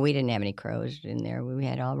 No, we didn't have any crows in there. We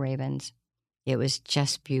had all ravens. It was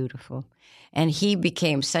just beautiful, and he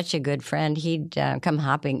became such a good friend. He'd come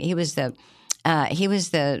hopping. He was the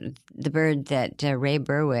bird that Ray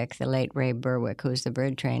Berwick, the late Ray Berwick, who was the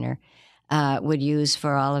bird trainer, would use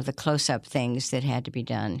for all of the close-up things that had to be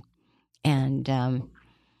done. And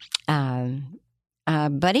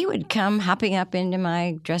Buddy would come hopping up into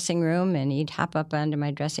my dressing room, and he'd hop up onto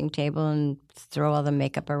my dressing table and throw all the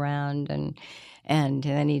makeup around, and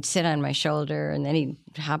then he'd sit on my shoulder, and then he'd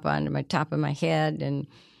hop onto my top of my head, and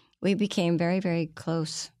we became very, very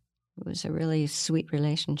close. It was a really sweet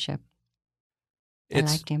relationship. I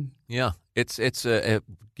liked him. Yeah, it's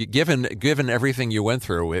given everything you went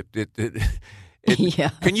through. Yeah.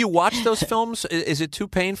 Can you watch those films? Is it too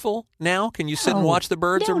painful now? Can you sit and watch The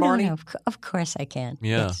Birds or Marnie? No. Of course I can.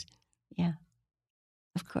 Yeah. Yes. Yeah.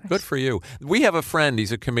 Of course. Good for you. We have a friend.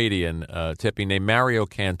 He's a comedian, Tippi, named Mario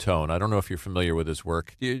Cantone. I don't know if you're familiar with his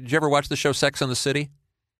work. Did you ever watch the show Sex and the City?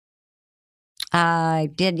 I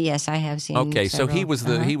did. Yes, I have seen. Okay, so he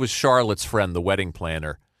several. was he was Charlotte's friend, the wedding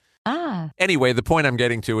planner. Anyway, the point I'm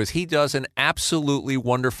getting to is he does an absolutely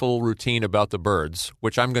wonderful routine about the birds,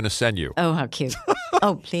 which I'm going to send you. Oh, how cute!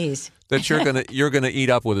 Oh, please. That you're gonna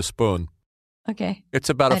eat up with a spoon. Okay. It's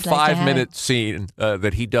about I'd a like to have 5-minute scene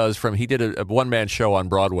that he does he did a one-man show on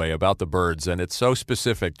Broadway about the birds, and it's so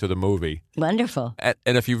specific to the movie. Wonderful. And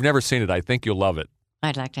if you've never seen it, I think you'll love it.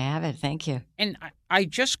 I'd like to have it. Thank you. And I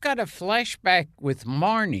just got a flashback with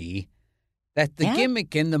Marnie that the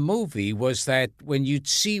gimmick in the movie was that when you'd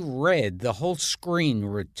see red, the whole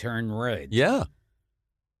screen would turn red. Yeah.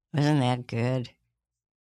 Wasn't that good?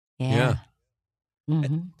 Yeah.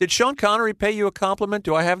 Did Sean Connery pay you a compliment?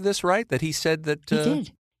 Do I have this right? That he said that... He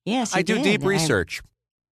did. Yes, he I do did. deep research.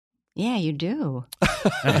 Yeah, you do.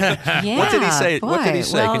 Yeah, What did he say? boy. What did he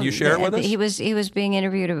say? Well, Can you share it with us? He was being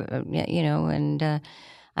interviewed, and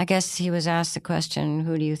I guess he was asked the question,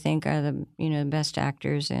 "Who do you think are the best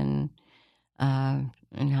actors in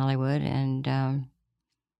Hollywood?" And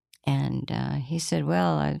he said,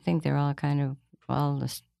 "Well, I think they're all kind of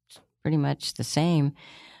pretty much the same,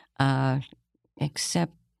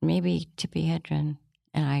 except maybe Tippi Hedren."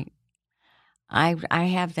 And I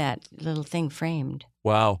have that little thing framed.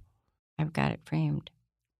 Wow. I've got it framed.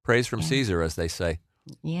 Praise from Caesar, as they say.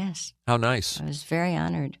 Yes. How nice. I was very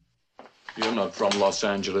honored. You're not from Los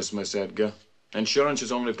Angeles, Miss Edgar. Insurance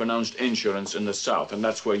is only pronounced insurance in the South, and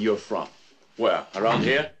that's where you're from. Where? Around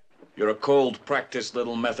here? You're a cold, practiced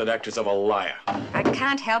little method actress of a liar. I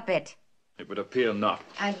can't help it. It would appear not.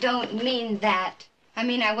 I don't mean that. I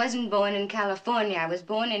mean, I wasn't born in California. I was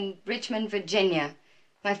born in Richmond, Virginia.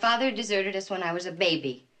 My father deserted us when I was a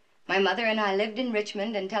baby. My mother and I lived in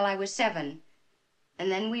Richmond until I was 7.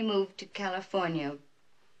 And then we moved to California,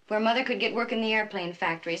 where Mother could get work in the airplane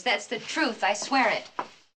factories. That's the truth, I swear it.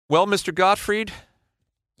 Well, Mr. Gottfried,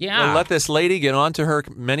 we'll let this lady get on to her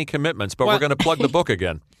many commitments, but we're going to plug the book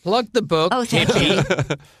again. Plug the book, Oh, thank you.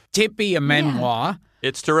 Tippi, a memoir.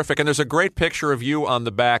 It's terrific, and there's a great picture of you on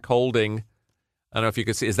the back holding, I don't know if you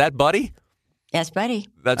can see, is that Buddy? That's Buddy.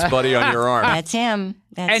 That's Buddy on your arm. That's him.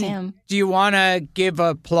 That's And him. do you want to give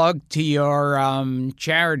a plug to your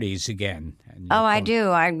charities again? Oh, I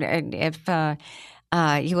do. If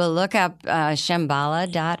you will look up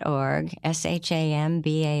shambhala.org,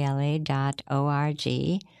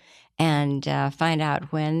 shambala.org, and find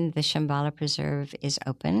out when the Shambhala Preserve is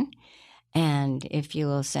open. And if you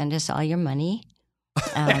will send us all your money,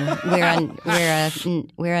 we're a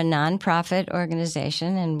nonprofit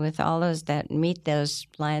organization, and with all those that meet those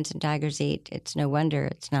lions and tigers eat, it's no wonder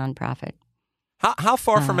it's nonprofit. How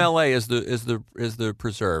far from L.A. is the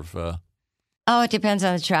preserve? Oh, it depends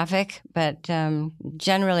on the traffic, but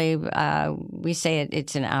generally we say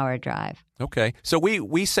it's an hour drive. Okay. So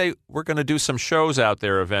we say we're going to do some shows out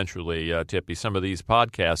there eventually, Tippi, some of these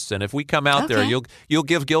podcasts. And if we come out there, you'll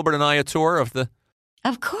give Gilbert and I a tour of the...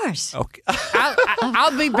 Of course. Okay.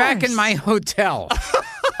 I'll be back in my hotel.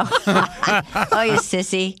 Oh, you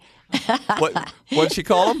sissy. What'd she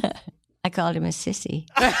call him? I called him a sissy.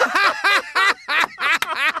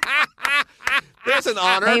 There's an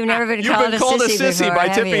honor. Hey, you've never been You've called been called a sissy before, by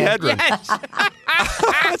have Tippi you? Hedren. Yes.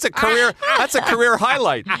 That's a career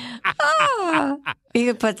highlight. Oh,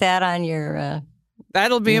 you could put that on your...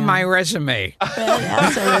 That'll be in my resume.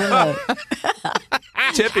 Absolutely.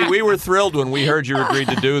 Tippi, we were thrilled when we heard you agreed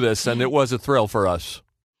to do this, and it was a thrill for us.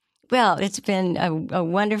 Well, it's been a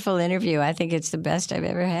wonderful interview. I think it's the best I've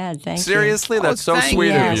ever had. Thank you. Seriously? That's so thank sweet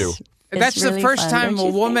Yes. of you. It's That's really the first fun, time don't a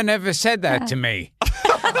you woman think? ever said that to me.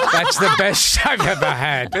 That's the best I've ever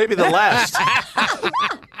had. Maybe the last.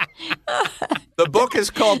 The book is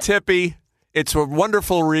called Tippi. It's a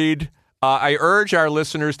wonderful read. I urge our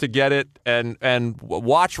listeners to get it and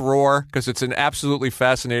watch Roar because it's an absolutely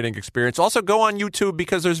fascinating experience. Also, go on YouTube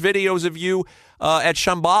because there's videos of you at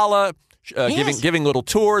Shambhala giving little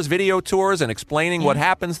tours, video tours, and explaining what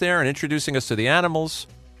happens there and introducing us to the animals.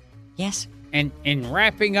 Yes. And in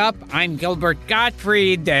wrapping up, I'm Gilbert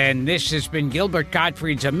Gottfried, and this has been Gilbert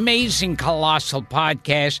Gottfried's Amazing Colossal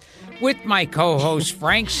Podcast with my co-host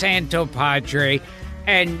Frank Santopadre,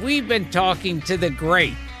 and we've been talking to the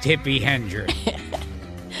great Tippi Hedren,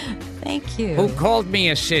 Thank you. who called me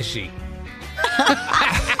a sissy.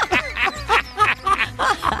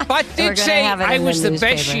 But We're did gonna say have it I in the was the best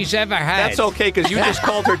newspaper. she's ever had. That's okay because you just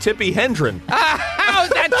called her Tippi Hedren. Oh,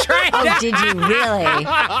 that's right. Oh, did you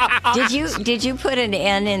really? Did you put an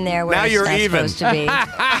N in there where Now it's you're not even. supposed to be?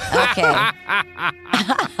 Okay.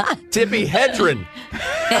 Tippi Hedren.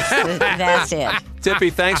 That's it.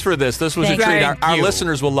 Tippi, thanks for this. This was a Thank treat. you. Our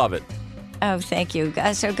listeners will love it. Oh, thank you.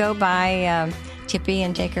 So go buy Tippi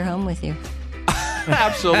and take her home with you.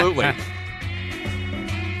 Absolutely.